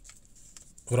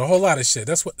 With a whole lot of shit.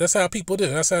 That's how people do.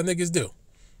 That's how niggas do.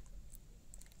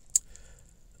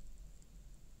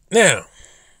 Now,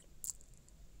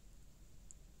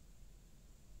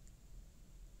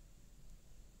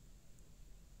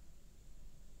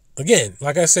 again,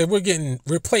 like I said, we're getting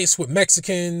replaced with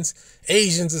Mexicans.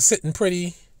 Asians are sitting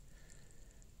pretty.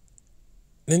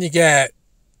 Then you got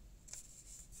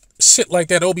shit like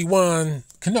that Obi-Wan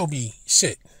Kenobi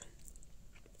shit.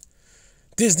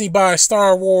 Disney buys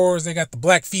Star Wars. They got the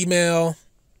black female.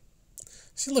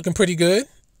 She's looking pretty good.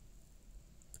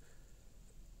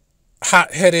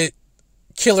 Hot-headed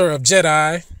killer of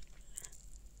Jedi.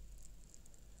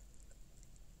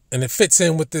 And it fits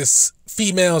in with this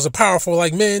females are powerful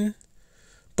like men.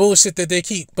 Bullshit that they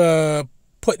keep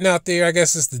putting out there. I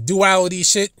guess it's the duality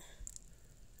shit.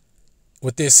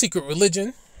 With their secret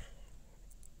religion.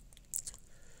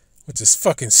 Which is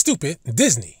fucking stupid.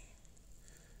 Disney.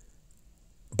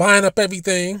 Buying up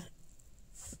everything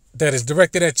that is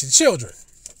directed at your children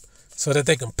so that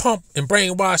they can pump and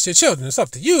brainwash your children. It's up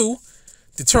to you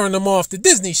to turn them off the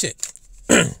Disney shit.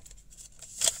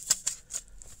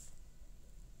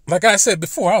 Like I said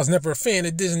before, I was never a fan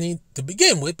of Disney to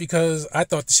begin with because I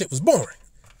thought the shit was boring.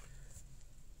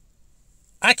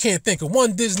 I can't think of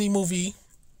one Disney movie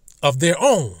of their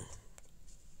own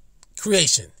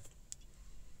creation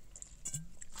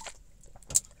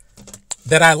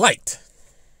that I liked.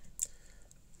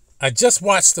 I just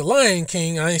watched The Lion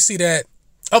King. I didn't see that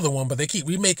other one, but they keep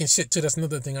remaking shit too. That's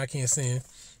another thing I can't stand.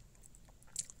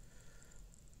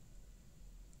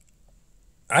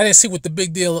 I didn't see what the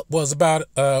big deal was about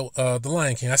The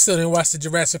Lion King. I still didn't watch the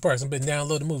Jurassic Park. I've been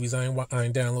downloading movies. I ain't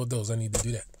download those. I need to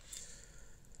do that.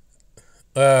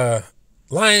 Uh,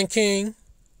 Lion King,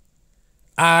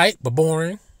 alright, but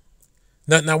boring.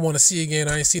 Nothing I want to see again.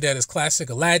 I ain't see that as classic.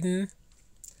 Aladdin,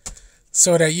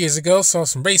 saw that years ago. Saw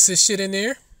some racist shit in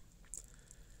there.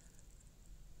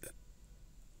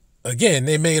 Again,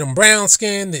 they made them brown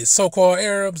skinned, the so-called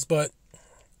Arabs, but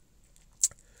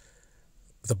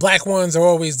the black ones are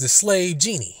always the slave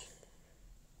genie.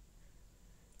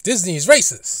 Disney is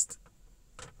racist.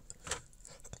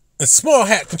 And Small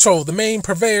Hat Control, the main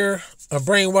purveyor of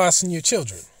brainwashing your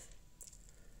children.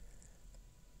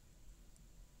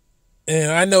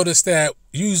 And I noticed that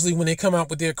usually when they come out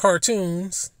with their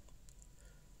cartoons,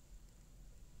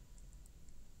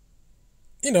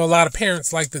 you know, a lot of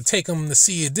parents like to take them to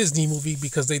see a Disney movie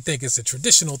because they think it's a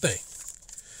traditional thing.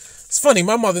 It's funny,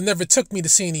 my mother never took me to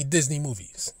see any Disney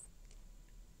movies.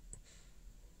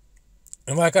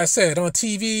 And like I said, on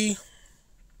TV,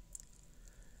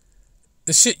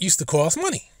 the shit used to cost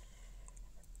money.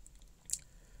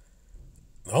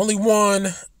 The only one,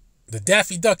 the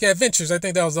Daffy Duck Adventures, I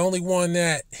think that was the only one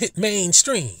that hit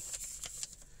mainstream.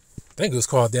 I think it was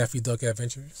called Daffy Duck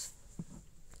Adventures.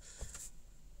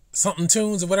 Something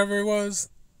Tunes or whatever it was.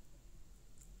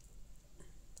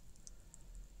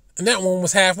 And that one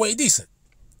was halfway decent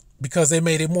because they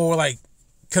made it more like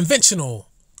conventional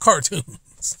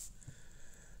cartoons.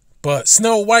 But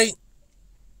Snow White,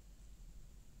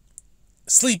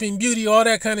 Sleeping Beauty, all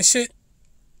that kind of shit,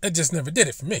 it just never did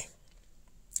it for me.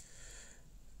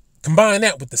 Combine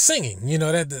that with the singing, you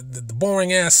know, that the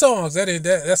boring ass songs,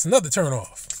 that's another turn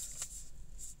off.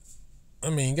 I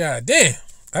mean, goddamn.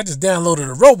 I just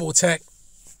downloaded a Robotech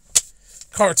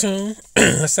cartoon.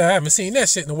 I said I haven't seen that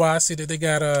shit in a while. I see that they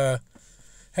got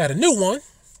had a new one.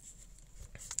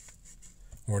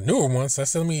 Or newer one. So I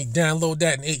said let me download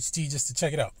that in HD just to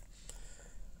check it out.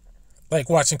 Like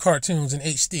watching cartoons in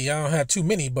HD. I don't have too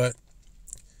many, but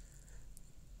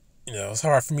you know, it's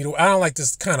hard for me to. I don't like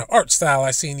this kind of art style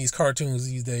I see in these cartoons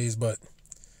these days, but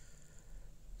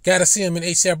gotta see them in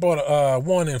HD. I bought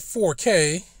one in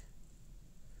 4K.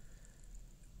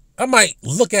 I might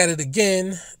look at it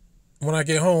again when I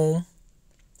get home.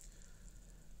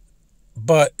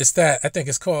 But it's that, I think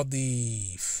it's called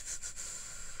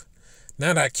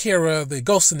not Akira, the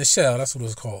Ghost in the Shell. That's what it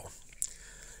was called.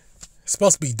 It's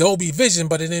supposed to be Dolby Vision,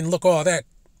 but it didn't look all that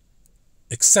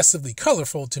excessively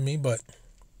colorful to me. But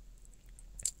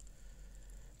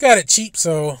got it cheap,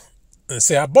 so let's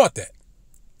say I bought that.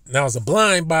 Now it was a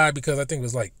blind buy because I think it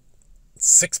was like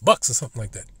 $6 or something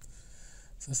like that.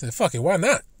 So I said, fuck it, why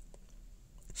not?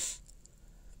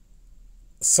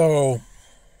 So,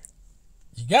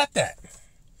 you got that.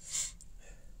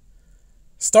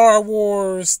 Star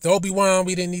Wars, the Obi-Wan,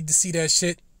 we didn't need to see that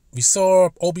shit. We saw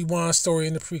Obi-Wan's story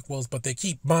in the prequels, but they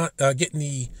keep getting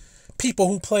the people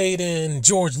who played in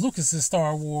George Lucas's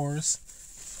Star Wars.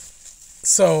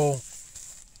 So,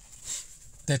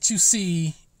 that you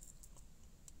see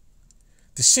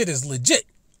the shit is legit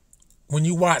when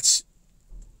you watch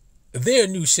their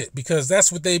new shit, because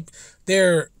that's what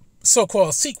their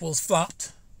so-called sequels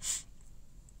flopped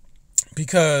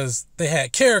because they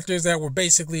had characters that were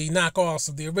basically knockoffs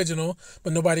of the original,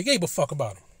 but nobody gave a fuck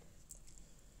about them.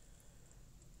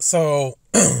 So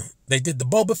they did the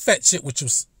Boba Fett shit, which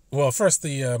was, well, first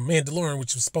the Mandalorian,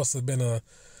 which was supposed to have been a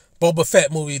Boba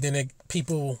Fett movie. Then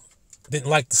people didn't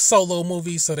like the Solo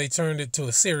movie, so they turned it to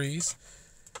a series.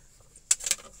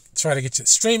 Try to get your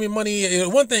streaming money.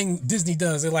 One thing Disney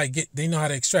does, they know how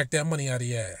to extract that money out of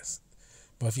your ass.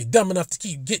 But if you're dumb enough to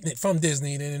keep getting it from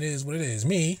Disney, then it is what it is.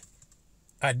 Me,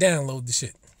 I download the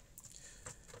shit.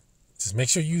 Just make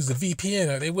sure you use the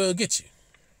VPN or they will get you.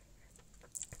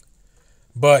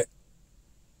 But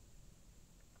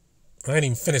I ain't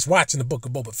even finished watching the Book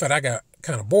of Boba Fett. I got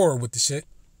kind of bored with the shit.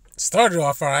 Started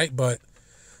off all right, but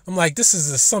I'm like, this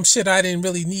is some shit I didn't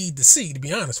really need to see, to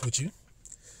be honest with you.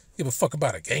 Give a fuck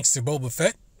about a gangster Boba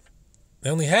Fett.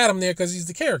 They only had him there because he's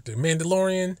the character.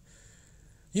 Mandalorian.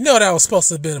 You know that was supposed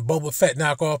to have been a Boba Fett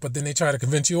knockoff, but then they try to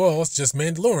convince you, oh, it's just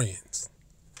Mandalorians.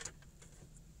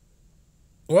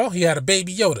 Well, he had a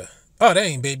Baby Yoda. Oh, that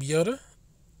ain't Baby Yoda.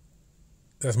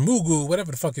 That's Mugu,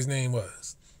 whatever the fuck his name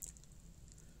was.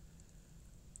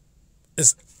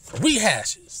 It's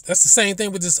rehashes. That's the same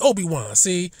thing with this Obi-Wan.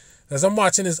 See, as I'm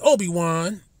watching this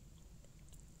Obi-Wan,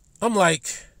 I'm like,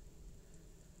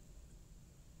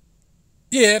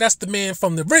 yeah, that's the man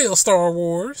from the real Star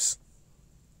Wars.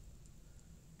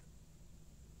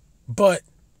 But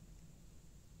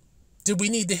did we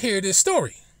need to hear this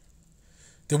story?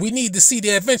 Did we need to see the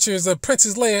adventures of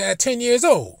Princess Leia at 10 years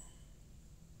old?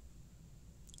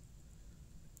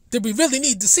 Did we really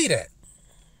need to see that?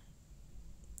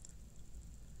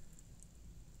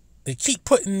 They keep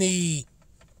putting the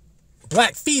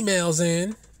black females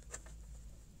in,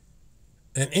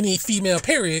 and any female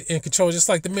period in control, just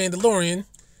like the Mandalorian,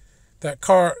 that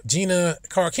Gina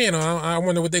Carcano. I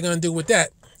wonder what they're going to do with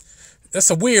that. That's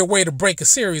a weird way to break a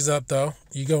series up, though.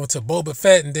 You go into Boba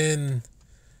Fett and then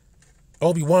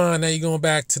Obi-Wan, now you're going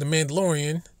back to the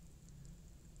Mandalorian.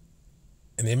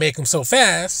 And they make them so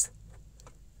fast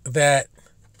that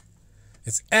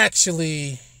it's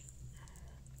actually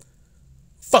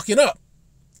fucking up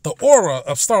the aura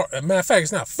of Star Wars. Matter of fact,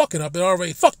 it's not fucking up. It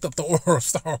already fucked up the aura of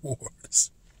Star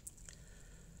Wars.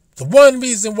 The one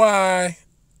reason why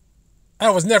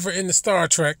I was never into Star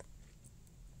Trek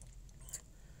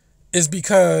is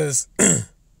because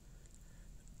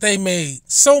they made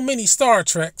so many Star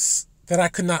Treks that I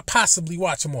could not possibly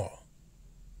watch them all.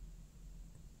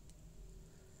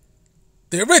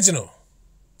 The original,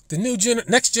 the new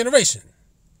next generation,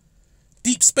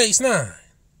 Deep Space Nine,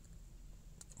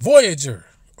 Voyager,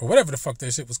 or whatever the fuck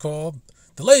that shit was called,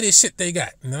 the latest shit they got.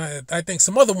 And I think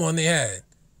some other one they had,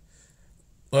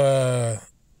 with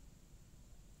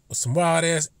some wild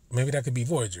ass, maybe that could be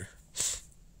Voyager.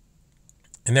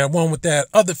 And that one with that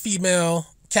other female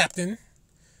captain.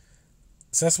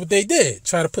 So that's what they did.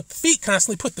 Try to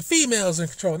constantly put the females in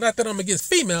control. Not that I'm against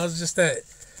females, it's just that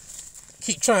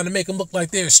keep trying to make them look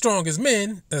like they're as strong as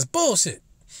men. That's bullshit.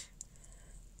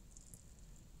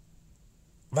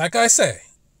 Like I say,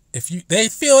 if they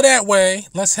feel that way,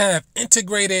 let's have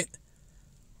integrated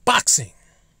boxing.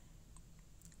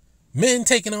 Men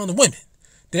taking on the women.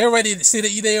 They already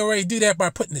do that by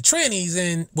putting the trannies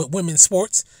in with women's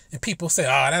sports, and people say,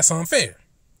 that's unfair.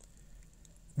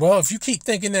 Well, if you keep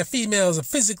thinking that females are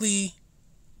physically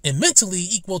and mentally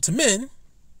equal to men,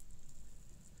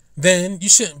 then you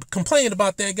shouldn't complain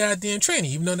about that goddamn tranny,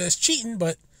 even though that's cheating.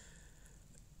 But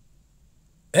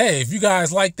hey, if you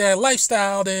guys like that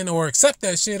lifestyle, then, or accept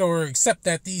that shit, or accept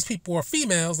that these people are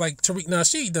females like Tariq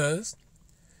Nasheed does,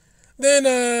 then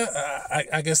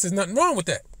I guess there's nothing wrong with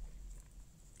that.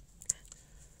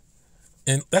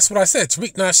 And that's what I said.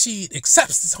 Tariq Nasheed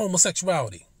accepts his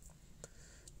homosexuality.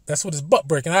 That's what his butt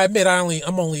breaking. I admit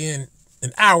I'm only in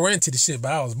an hour into the shit,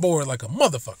 but I was bored like a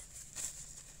motherfucker.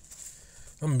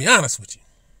 I'm gonna be honest with you.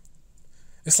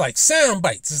 It's like sound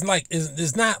bites.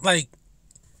 It's not like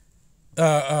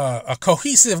a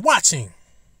cohesive watching.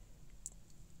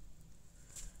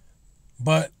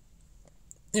 But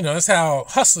that's how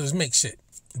hustlers make shit.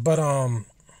 But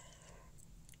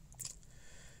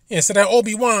yeah. So that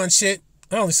Obi-Wan shit,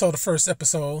 I only saw the first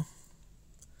episode,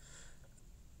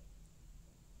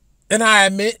 and I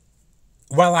admit,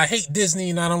 while I hate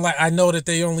Disney and I know that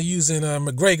they only using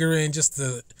McGregor and just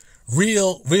the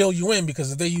real UN,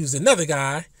 because if they used another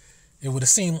guy, it would have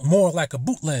seemed more like a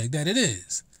bootleg that it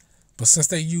is. But since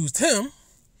they used him,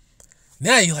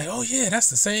 now you're like, oh yeah, that's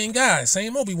the same guy,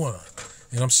 same Obi-Wan.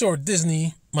 And I'm sure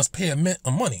Disney must pay a mint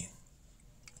of money.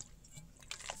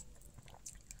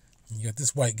 You got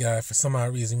this white guy, for some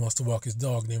odd reason, he wants to walk his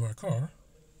dog near my car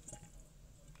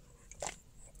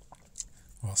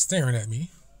while staring at me.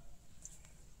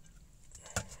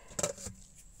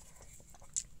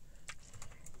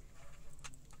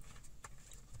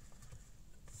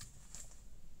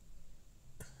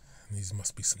 These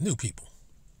must be some new people.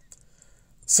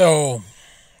 So,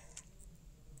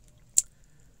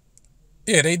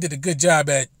 yeah, they did a good job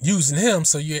at using him,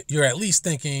 so you're at least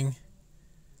thinking,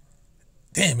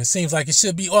 damn, it seems like it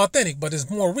should be authentic, but it's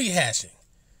more rehashing.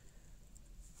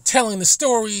 Telling the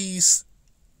stories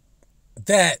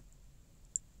that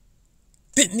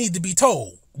didn't need to be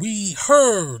told. We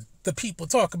heard the people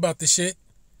talk about the shit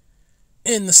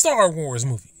in the Star Wars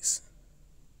movies.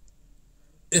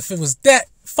 If it was that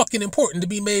fucking important to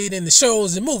be made in the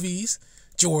shows and movies,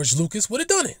 George Lucas would have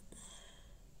done it.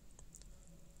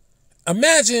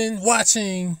 Imagine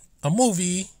watching a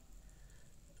movie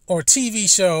or TV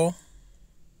show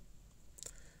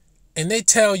and they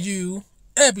tell you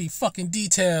every fucking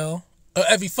detail of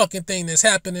every fucking thing that's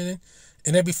happening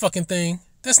and every fucking thing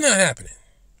that's not happening.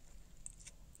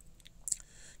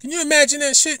 Can you imagine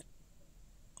that shit?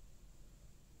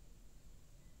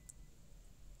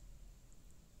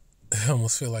 I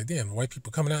almost feel like, damn, white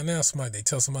people coming out now, they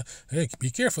tell somebody, hey, be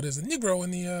careful, there's a Negro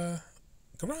in the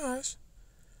garage.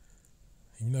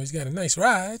 You know he's got a nice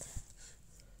ride.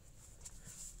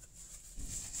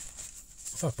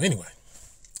 Fuck, but anyway.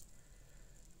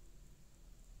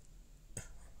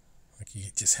 Like he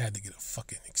just had to get a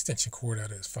fucking extension cord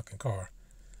out of his fucking car.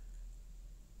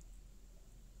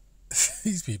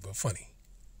 These people are funny.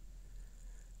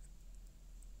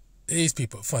 These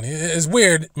people are funny. It's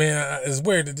weird, man. It's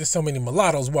weird that there's so many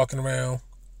mulattoes walking around.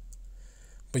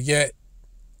 But yet,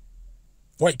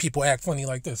 white people act funny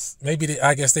like this. Maybe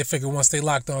I guess they figure once they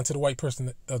locked on to the white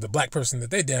person or the black person that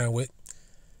they're down with,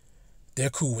 they're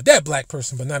cool with that black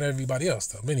person, but not everybody else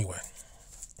though. But anyway,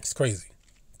 it's crazy.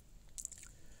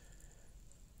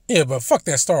 Yeah, but fuck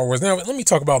that Star Wars. Now let me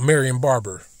talk about Marion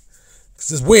Barber.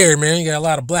 Cause it's weird, man. You got a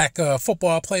lot of black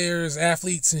football players,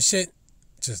 athletes, and shit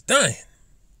just dying.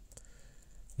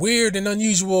 Weird and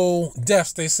unusual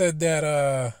deaths. They said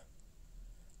that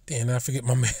damn, I forget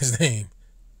my man's name.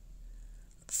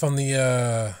 From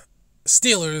the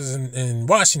Steelers in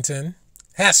Washington,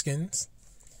 Haskins.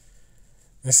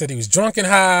 They said he was drunk and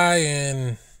high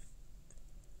and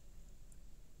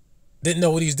didn't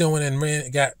know what he was doing and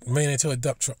ran into a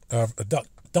dump truck.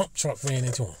 Dump truck ran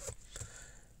into him.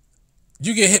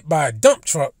 You get hit by a dump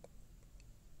truck,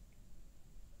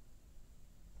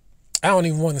 I don't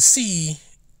even want to see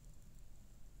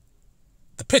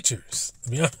the pictures,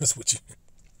 to be honest with you.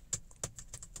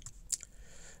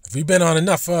 If we've been on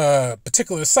enough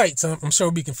particular sites, I'm sure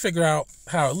we can figure out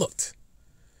how it looked.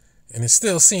 And it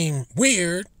still seemed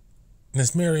weird.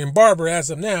 Miss Marion Barber, as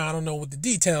of now, I don't know what the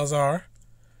details are.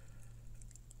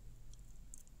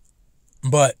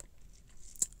 But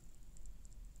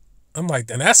I'm like,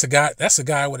 and that's a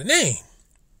guy with a name.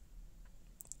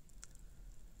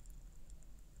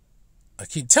 I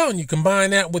keep telling you, combine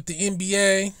that with the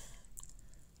NBA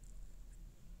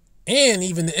and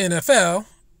even the NFL,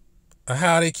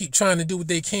 how they keep trying to do what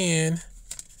they can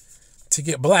to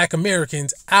get black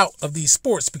Americans out of these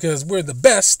sports because we're the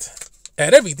best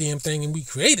at every damn thing and we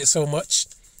created so much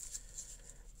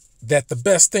that the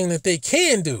best thing that they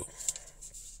can do,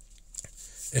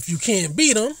 if you can't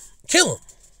beat them, kill them.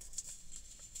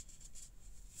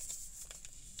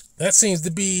 That seems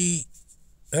to be,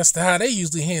 that's how they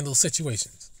usually handle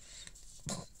situations.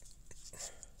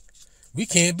 We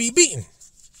can't be beaten,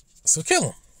 so kill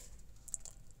them.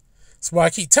 That's why I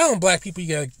keep telling black people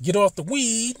you gotta get off the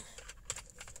weed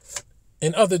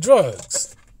and other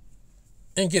drugs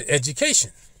and get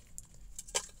education.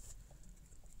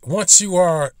 Once you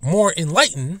are more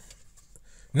enlightened,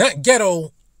 not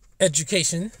ghetto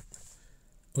education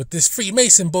with this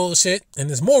Freemason bullshit and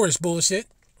this Moorish bullshit,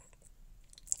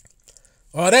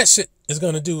 all that shit is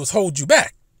going to do is hold you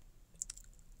back.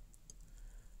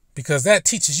 Because that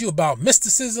teaches you about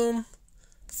mysticism,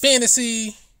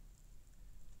 fantasy,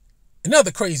 and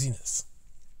other craziness.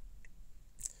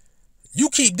 You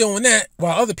keep doing that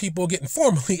while other people are getting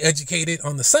formally educated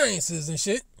on the sciences and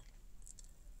shit.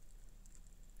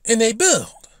 And they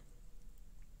build.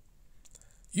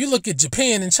 You look at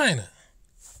Japan and China.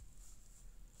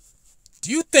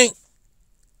 Do you think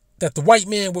that the white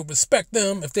man would respect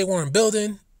them if they weren't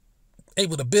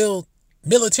able to build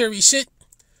military shit,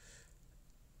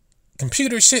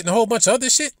 computer shit, and a whole bunch of other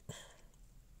shit?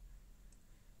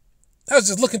 I was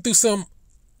just looking through some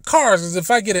cars as if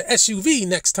I get an SUV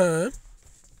next time.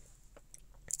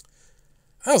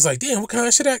 I was like, damn, what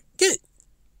kind should I get?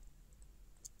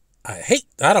 I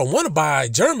don't want to buy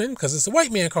German because it's a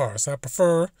white man car, so I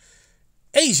prefer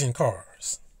Asian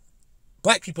cars.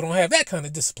 Black people don't have that kind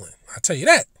of discipline, I'll tell you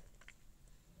that.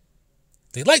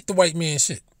 They like the white man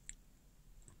shit.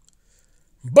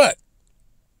 But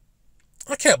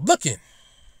I kept looking.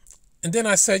 And then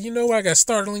I said, you know what? I got a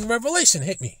startling revelation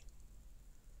hit me.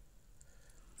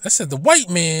 I said the white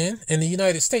man in the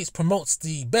United States promotes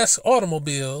the best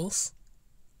automobiles.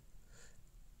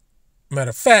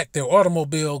 Matter of fact, they're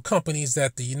automobile companies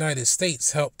that the United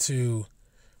States helped to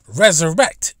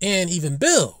resurrect and even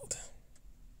build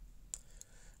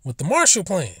with the Marshall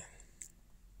Plan.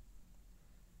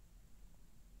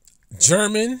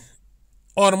 German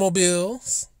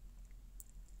automobiles,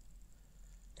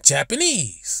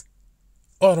 Japanese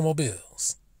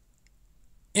automobiles,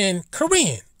 and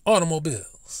Korean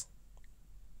automobiles.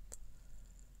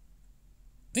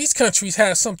 These countries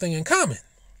have something in common.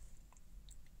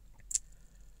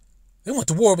 They went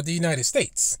to war with the United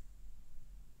States.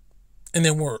 And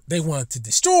they wanted to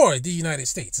destroy the United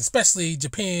States, especially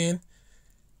Japan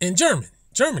and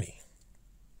Germany.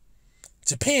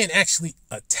 Japan actually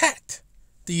attacked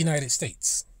the United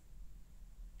States.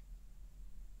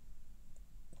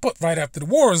 But right after the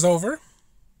war is over,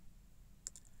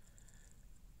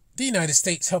 the United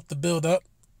States helped to build up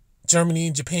Germany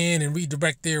and Japan and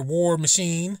redirect their war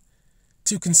machine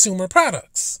to consumer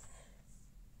products.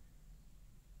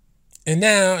 And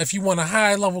now, if you want a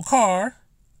high-level car,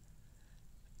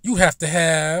 you have to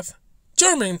have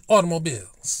German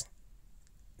automobiles.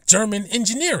 German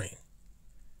engineering,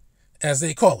 as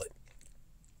they call it.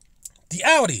 The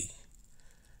Audi,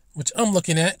 which I'm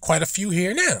looking at quite a few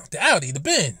here now. The Audi, the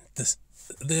Benz,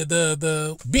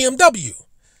 the BMW.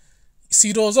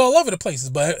 see those all over the places.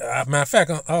 But matter of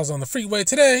fact, I was on the freeway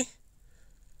today.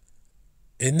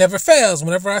 It never fails.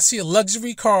 Whenever I see a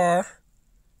luxury car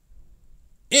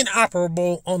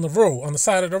inoperable on the road, on the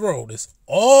side of the road, it's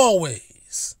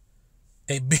always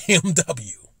a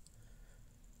BMW.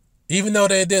 Even though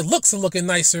their looks are looking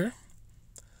nicer,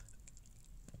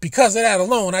 because of that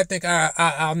alone, I think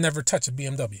I'll never touch a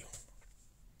BMW.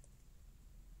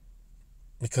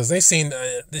 Because the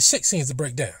shit seems to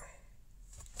break down.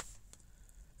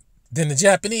 Then the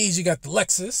Japanese, you got the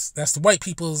Lexus. That's the white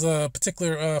people's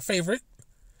particular favorite.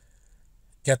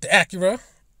 You got the Acura.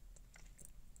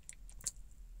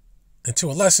 And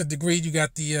to a lesser degree, you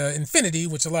got the Infiniti,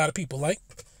 which a lot of people like.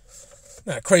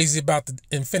 Not crazy about the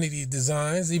Infiniti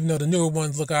designs, even though the newer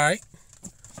ones look alright.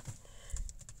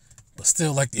 But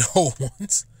still like the old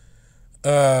ones.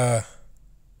 Then,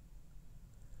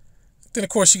 of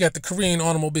course, you got the Korean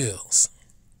automobiles.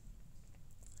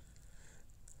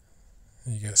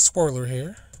 You got a swirler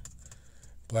here.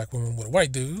 Black woman with a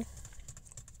white dude.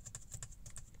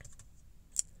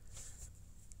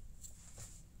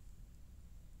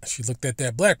 If you looked at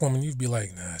that black woman, you'd be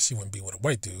like, nah, she wouldn't be with a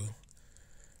white dude.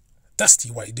 Dusty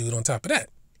white dude on top of that.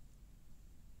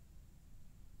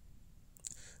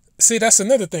 See, that's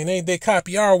another thing. They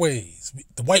copy our ways.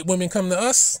 The white women come to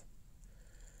us.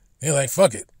 They're like,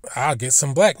 fuck it. I'll get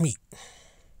some black meat.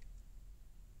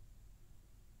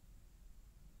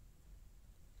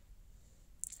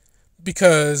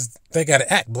 Because they got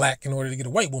to act black in order to get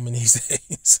a white woman these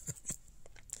days.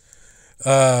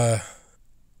 I'll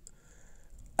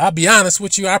be honest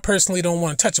with you. I personally don't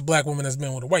want to touch a black woman that's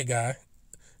been with a white guy.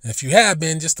 And if you have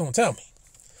been, just don't tell me.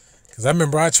 Because I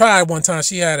remember I tried one time.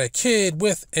 She had a kid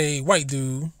with a white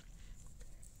dude.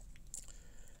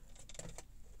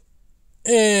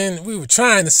 And we were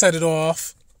trying to set it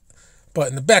off. But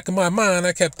in the back of my mind,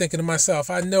 I kept thinking to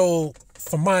myself, I know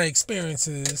from my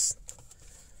experiences,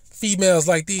 females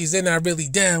like these, they're not really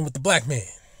down with the black man.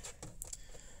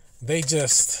 They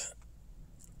just,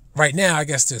 right now, I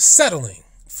guess they're settling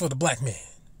for the black man.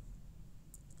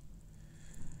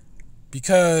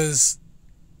 Because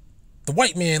the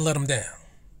white man let them down.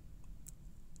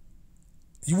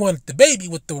 You wanted the baby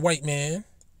with the white man.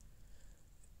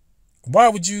 Why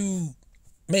would you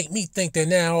make me think that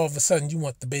now all of a sudden you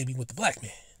want the baby with the black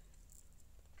man?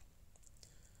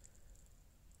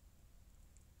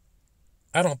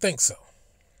 I don't think so.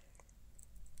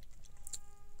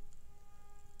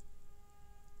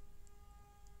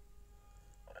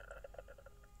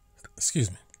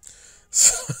 Excuse me.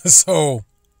 So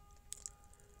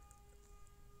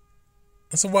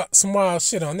some wild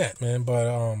shit on that, man. But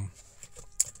I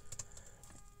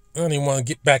don't even want to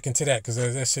get back into that because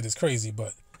that shit is crazy.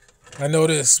 But I know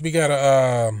this. We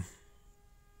gotta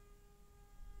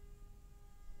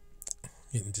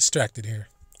getting distracted here.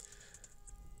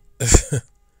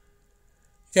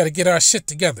 Got to get our shit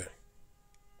together,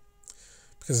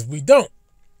 because if we don't,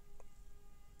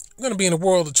 we're gonna be in a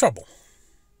world of trouble.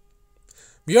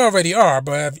 We already are,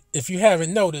 but if you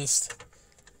haven't noticed,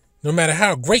 no matter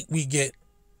how great we get,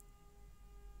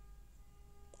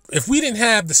 if we didn't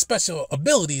have the special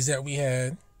abilities that we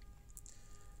had,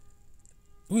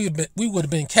 we would have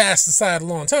been cast aside a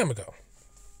long time ago.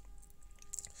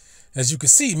 As you can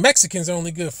see, Mexicans are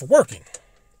only good for working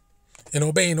and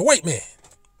obeying the white man.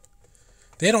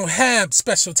 They don't have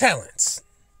special talents.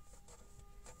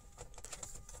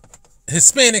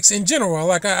 Hispanics in general,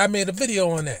 like I made a video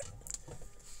on that.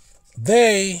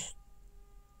 They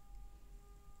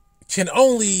can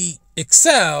only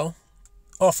excel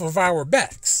off of our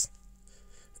backs.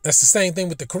 That's the same thing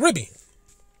with the Caribbean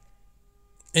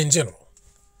in general.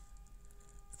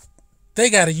 They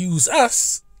got to use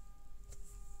us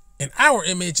and our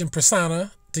image and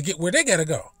persona to get where they got to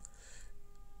go.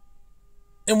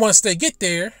 And once they get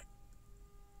there,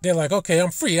 they're like, okay, I'm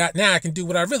free. Now I can do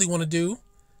what I really want to do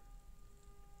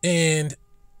and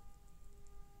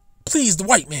please the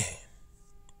white man.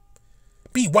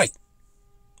 Be white.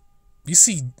 You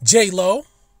see J-Lo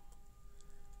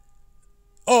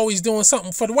always doing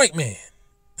something for the white man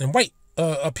and white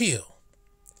appeal.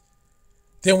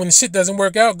 Then when the shit doesn't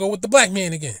work out, go with the black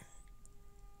man again.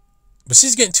 But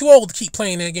she's getting too old to keep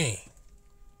playing that game.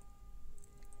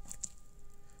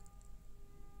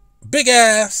 Big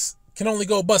ass can only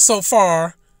go but so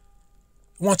far.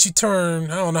 Once you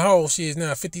turn, I don't know how old she is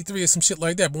now, 53 or some shit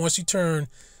like that. But once you turn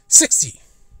 60,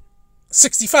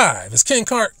 65, as Kim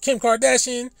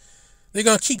Kardashian, they're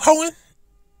gonna keep hoeing.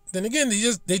 Then again,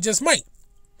 they just might,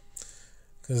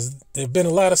 because there've been a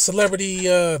lot of celebrity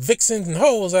vixens and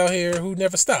hoes out here who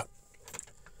never stop.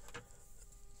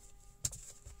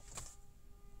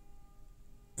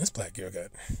 This black girl got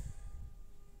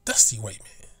Dusty white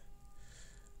man.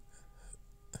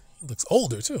 He looks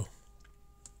older too.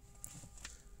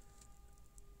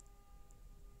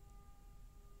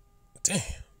 Damn.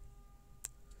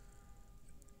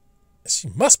 She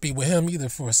must be with him either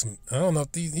for some, I don't know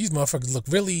if these motherfuckers look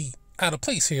really out of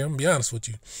place here. I'm gonna be honest with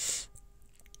you.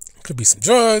 Could be some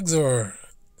drugs, or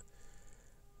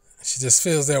she just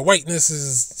feels that whiteness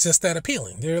is just that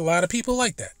appealing. There are a lot of people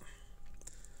like that.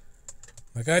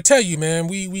 Like I tell you, man,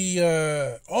 we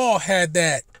all had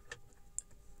that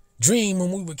dream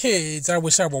when we were kids. I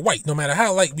wish I were white, no matter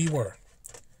how light we were.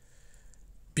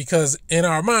 Because in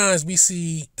our minds, we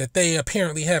see that they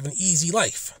apparently have an easy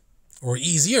life, or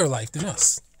easier life than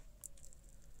us.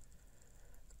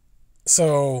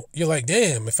 So you're like,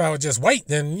 damn, if I were just white,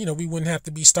 then, you know, we wouldn't have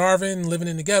to be starving, living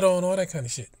in the ghetto and all that kind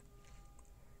of shit.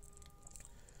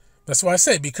 That's why I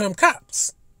say become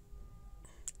cops.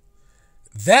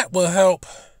 That will help.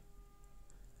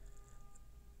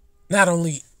 Not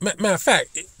only, matter of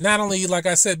fact, not only, like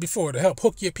I said before, to help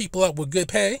hook your people up with good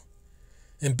pay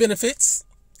and benefits.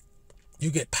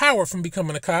 You get power from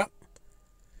becoming a cop.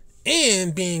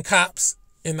 And being cops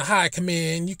in the high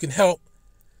command, you can help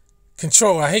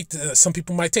control, I hate to, some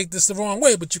people might take this the wrong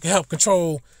way, but you can help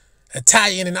control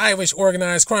Italian and Irish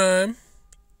organized crime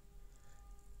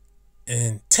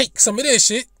and take some of their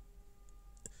shit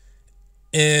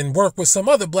and work with some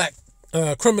other black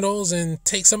criminals and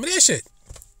take some of their shit.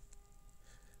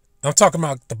 I'm talking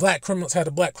about the black criminals, how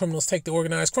the black criminals take the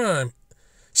organized crime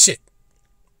shit.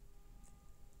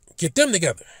 Get them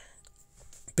together.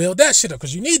 Build that shit up,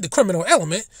 because you need the criminal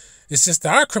element. It's just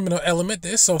that our criminal element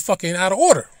is so fucking out of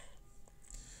order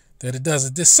that it does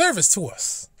a disservice to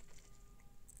us.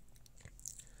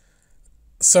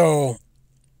 So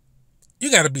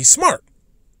you got to be smart.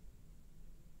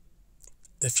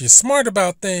 If you're smart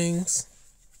about things,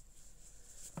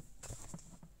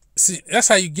 see, that's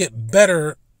how you get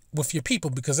better with your people,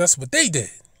 because that's what they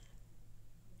did.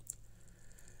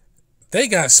 They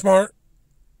got smart,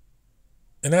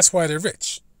 and that's why they're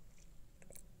rich.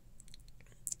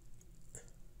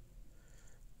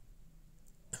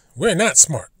 We're not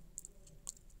smart.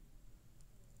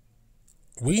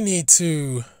 We need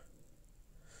to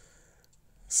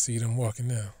see them walking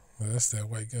now. Well, that's that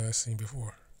white guy I seen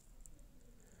before.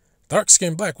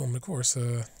 Dark-skinned black woman, of course.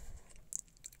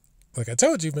 Like I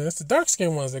told you, man, it's the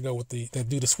dark-skinned ones that go with that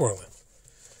do the swirling.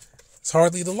 It's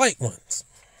hardly the light ones.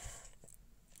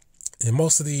 And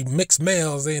most of the mixed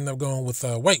males, they end up going with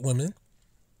white women.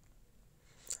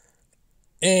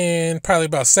 And probably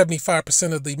about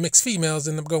 75% of the mixed females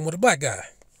end up going with a black guy.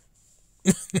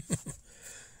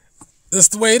 That's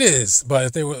the way it is. But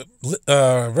if they were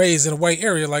raised in a white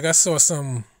area, like I saw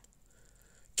some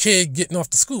kid getting off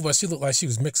the school bus, she looked like she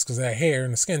was mixed because of that hair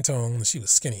and the skin tone, and she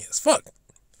was skinny as fuck.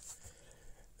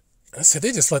 I said,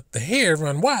 they just let the hair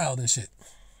run wild and shit.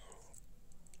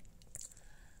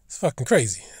 It's fucking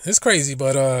crazy. It's crazy,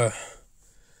 but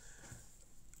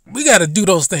we got to do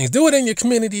those things. Do it in your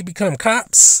community. Become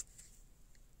cops.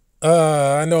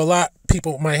 I know a lot of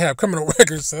people might have criminal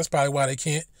records, so that's probably why they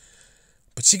can't.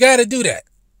 But you got to do that.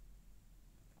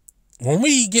 When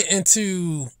we get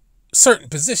into certain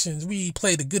positions, we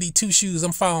play the goody two-shoes,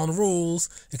 I'm following the rules,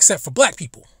 except for black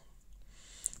people.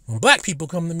 When black people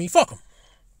come to me, fuck them.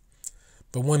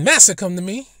 But when massa come to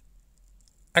me,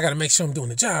 I got to make sure I'm doing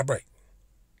the job right.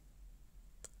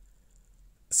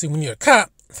 See, when you're a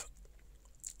cop,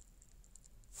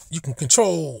 you can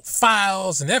control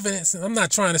files and evidence. And I'm not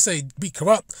trying to say be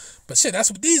corrupt, but shit, that's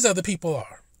what these other people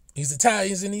are. These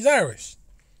Italians and these Irish.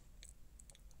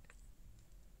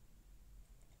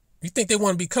 You think they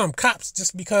want to become cops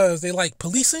just because they like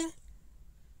policing?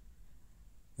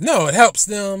 No, it helps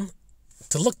them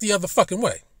to look the other fucking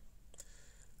way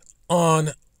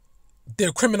on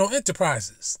their criminal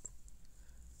enterprises.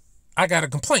 I got a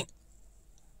complaint.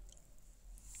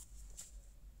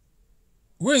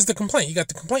 Where's the complaint? You got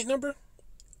the complaint number?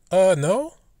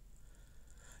 No.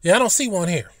 Yeah, I don't see one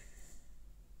here.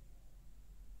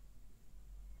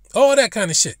 All that kind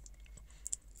of shit.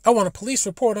 I want a police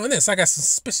report on this. I got some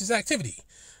suspicious activity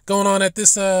going on at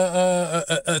this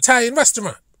Italian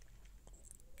restaurant.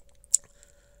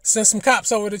 Send some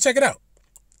cops over to check it out.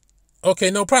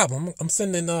 Okay, no problem. I'm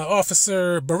sending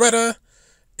Officer Beretta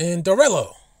and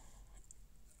Dorello.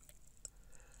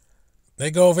 They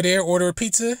go over there, order a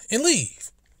pizza, and leave.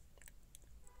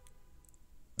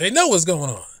 They know what's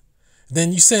going on.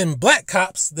 Then you send black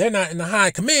cops. They're not in the high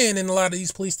command in a lot of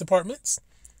these police departments,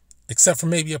 except for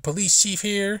maybe a police chief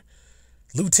here,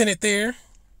 lieutenant there.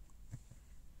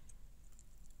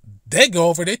 They go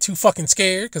over, they're too fucking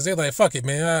scared because they're like, fuck it,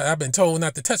 man. I've been told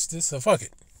not to touch this, so fuck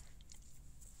it.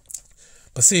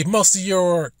 But see, if most of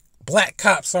your black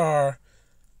cops are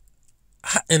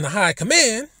in the high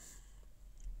command,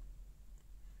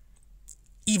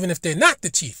 even if they're not the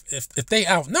chief, if they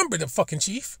outnumber the fucking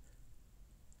chief,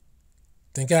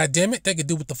 then goddamn it, they could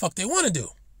do what the fuck they want to do.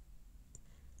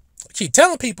 I keep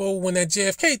telling people when that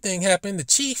JFK thing happened, the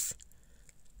chief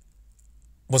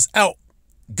was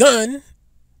outgunned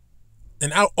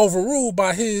and out overruled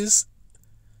by his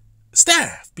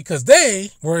staff because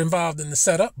they were involved in the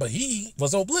setup, but he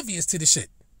was oblivious to the shit.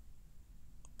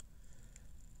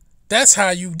 That's how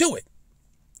you do it.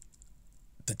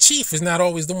 The chief is not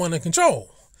always the one in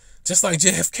control. Just like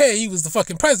JFK, he was the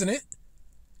fucking president.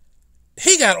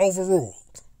 He got overruled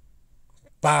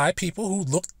by people who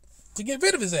looked to get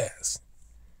rid of his ass.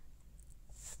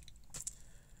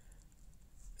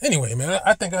 Anyway, man,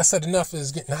 I think I said enough.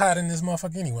 Is getting hot in this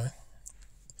motherfucker anyway.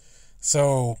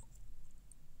 So,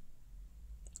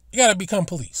 you gotta become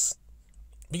police.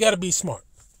 You gotta be smart.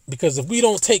 Because if we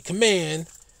don't take command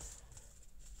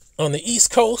on the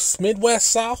East Coast, Midwest,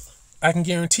 South, I can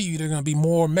guarantee you there are gonna be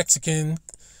more Mexican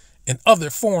and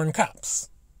other foreign cops.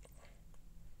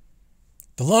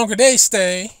 The longer they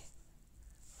stay,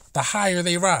 the higher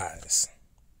they rise.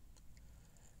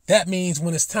 That means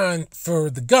when it's time for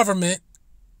the government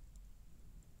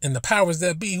and the powers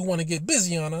that be who want to get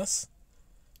busy on us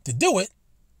to do it,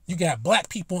 you got black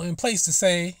people in place to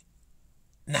say,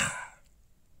 nah.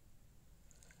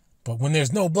 But when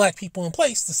there's no black people in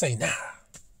place to say, nah,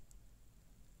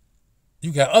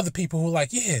 you got other people who are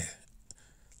like, yeah,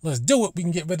 let's do it. We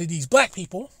can get rid of these black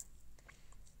people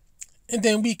and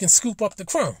then we can scoop up the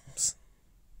crumbs.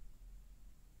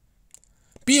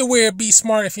 Be aware, be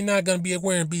smart. If you're not going to be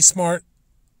aware and be smart,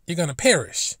 you're going to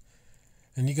perish.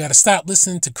 And you got to stop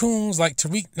listening to coons like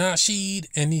Tariq Nasheed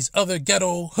and these other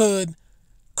ghetto hood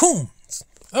coons.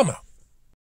 I'm out.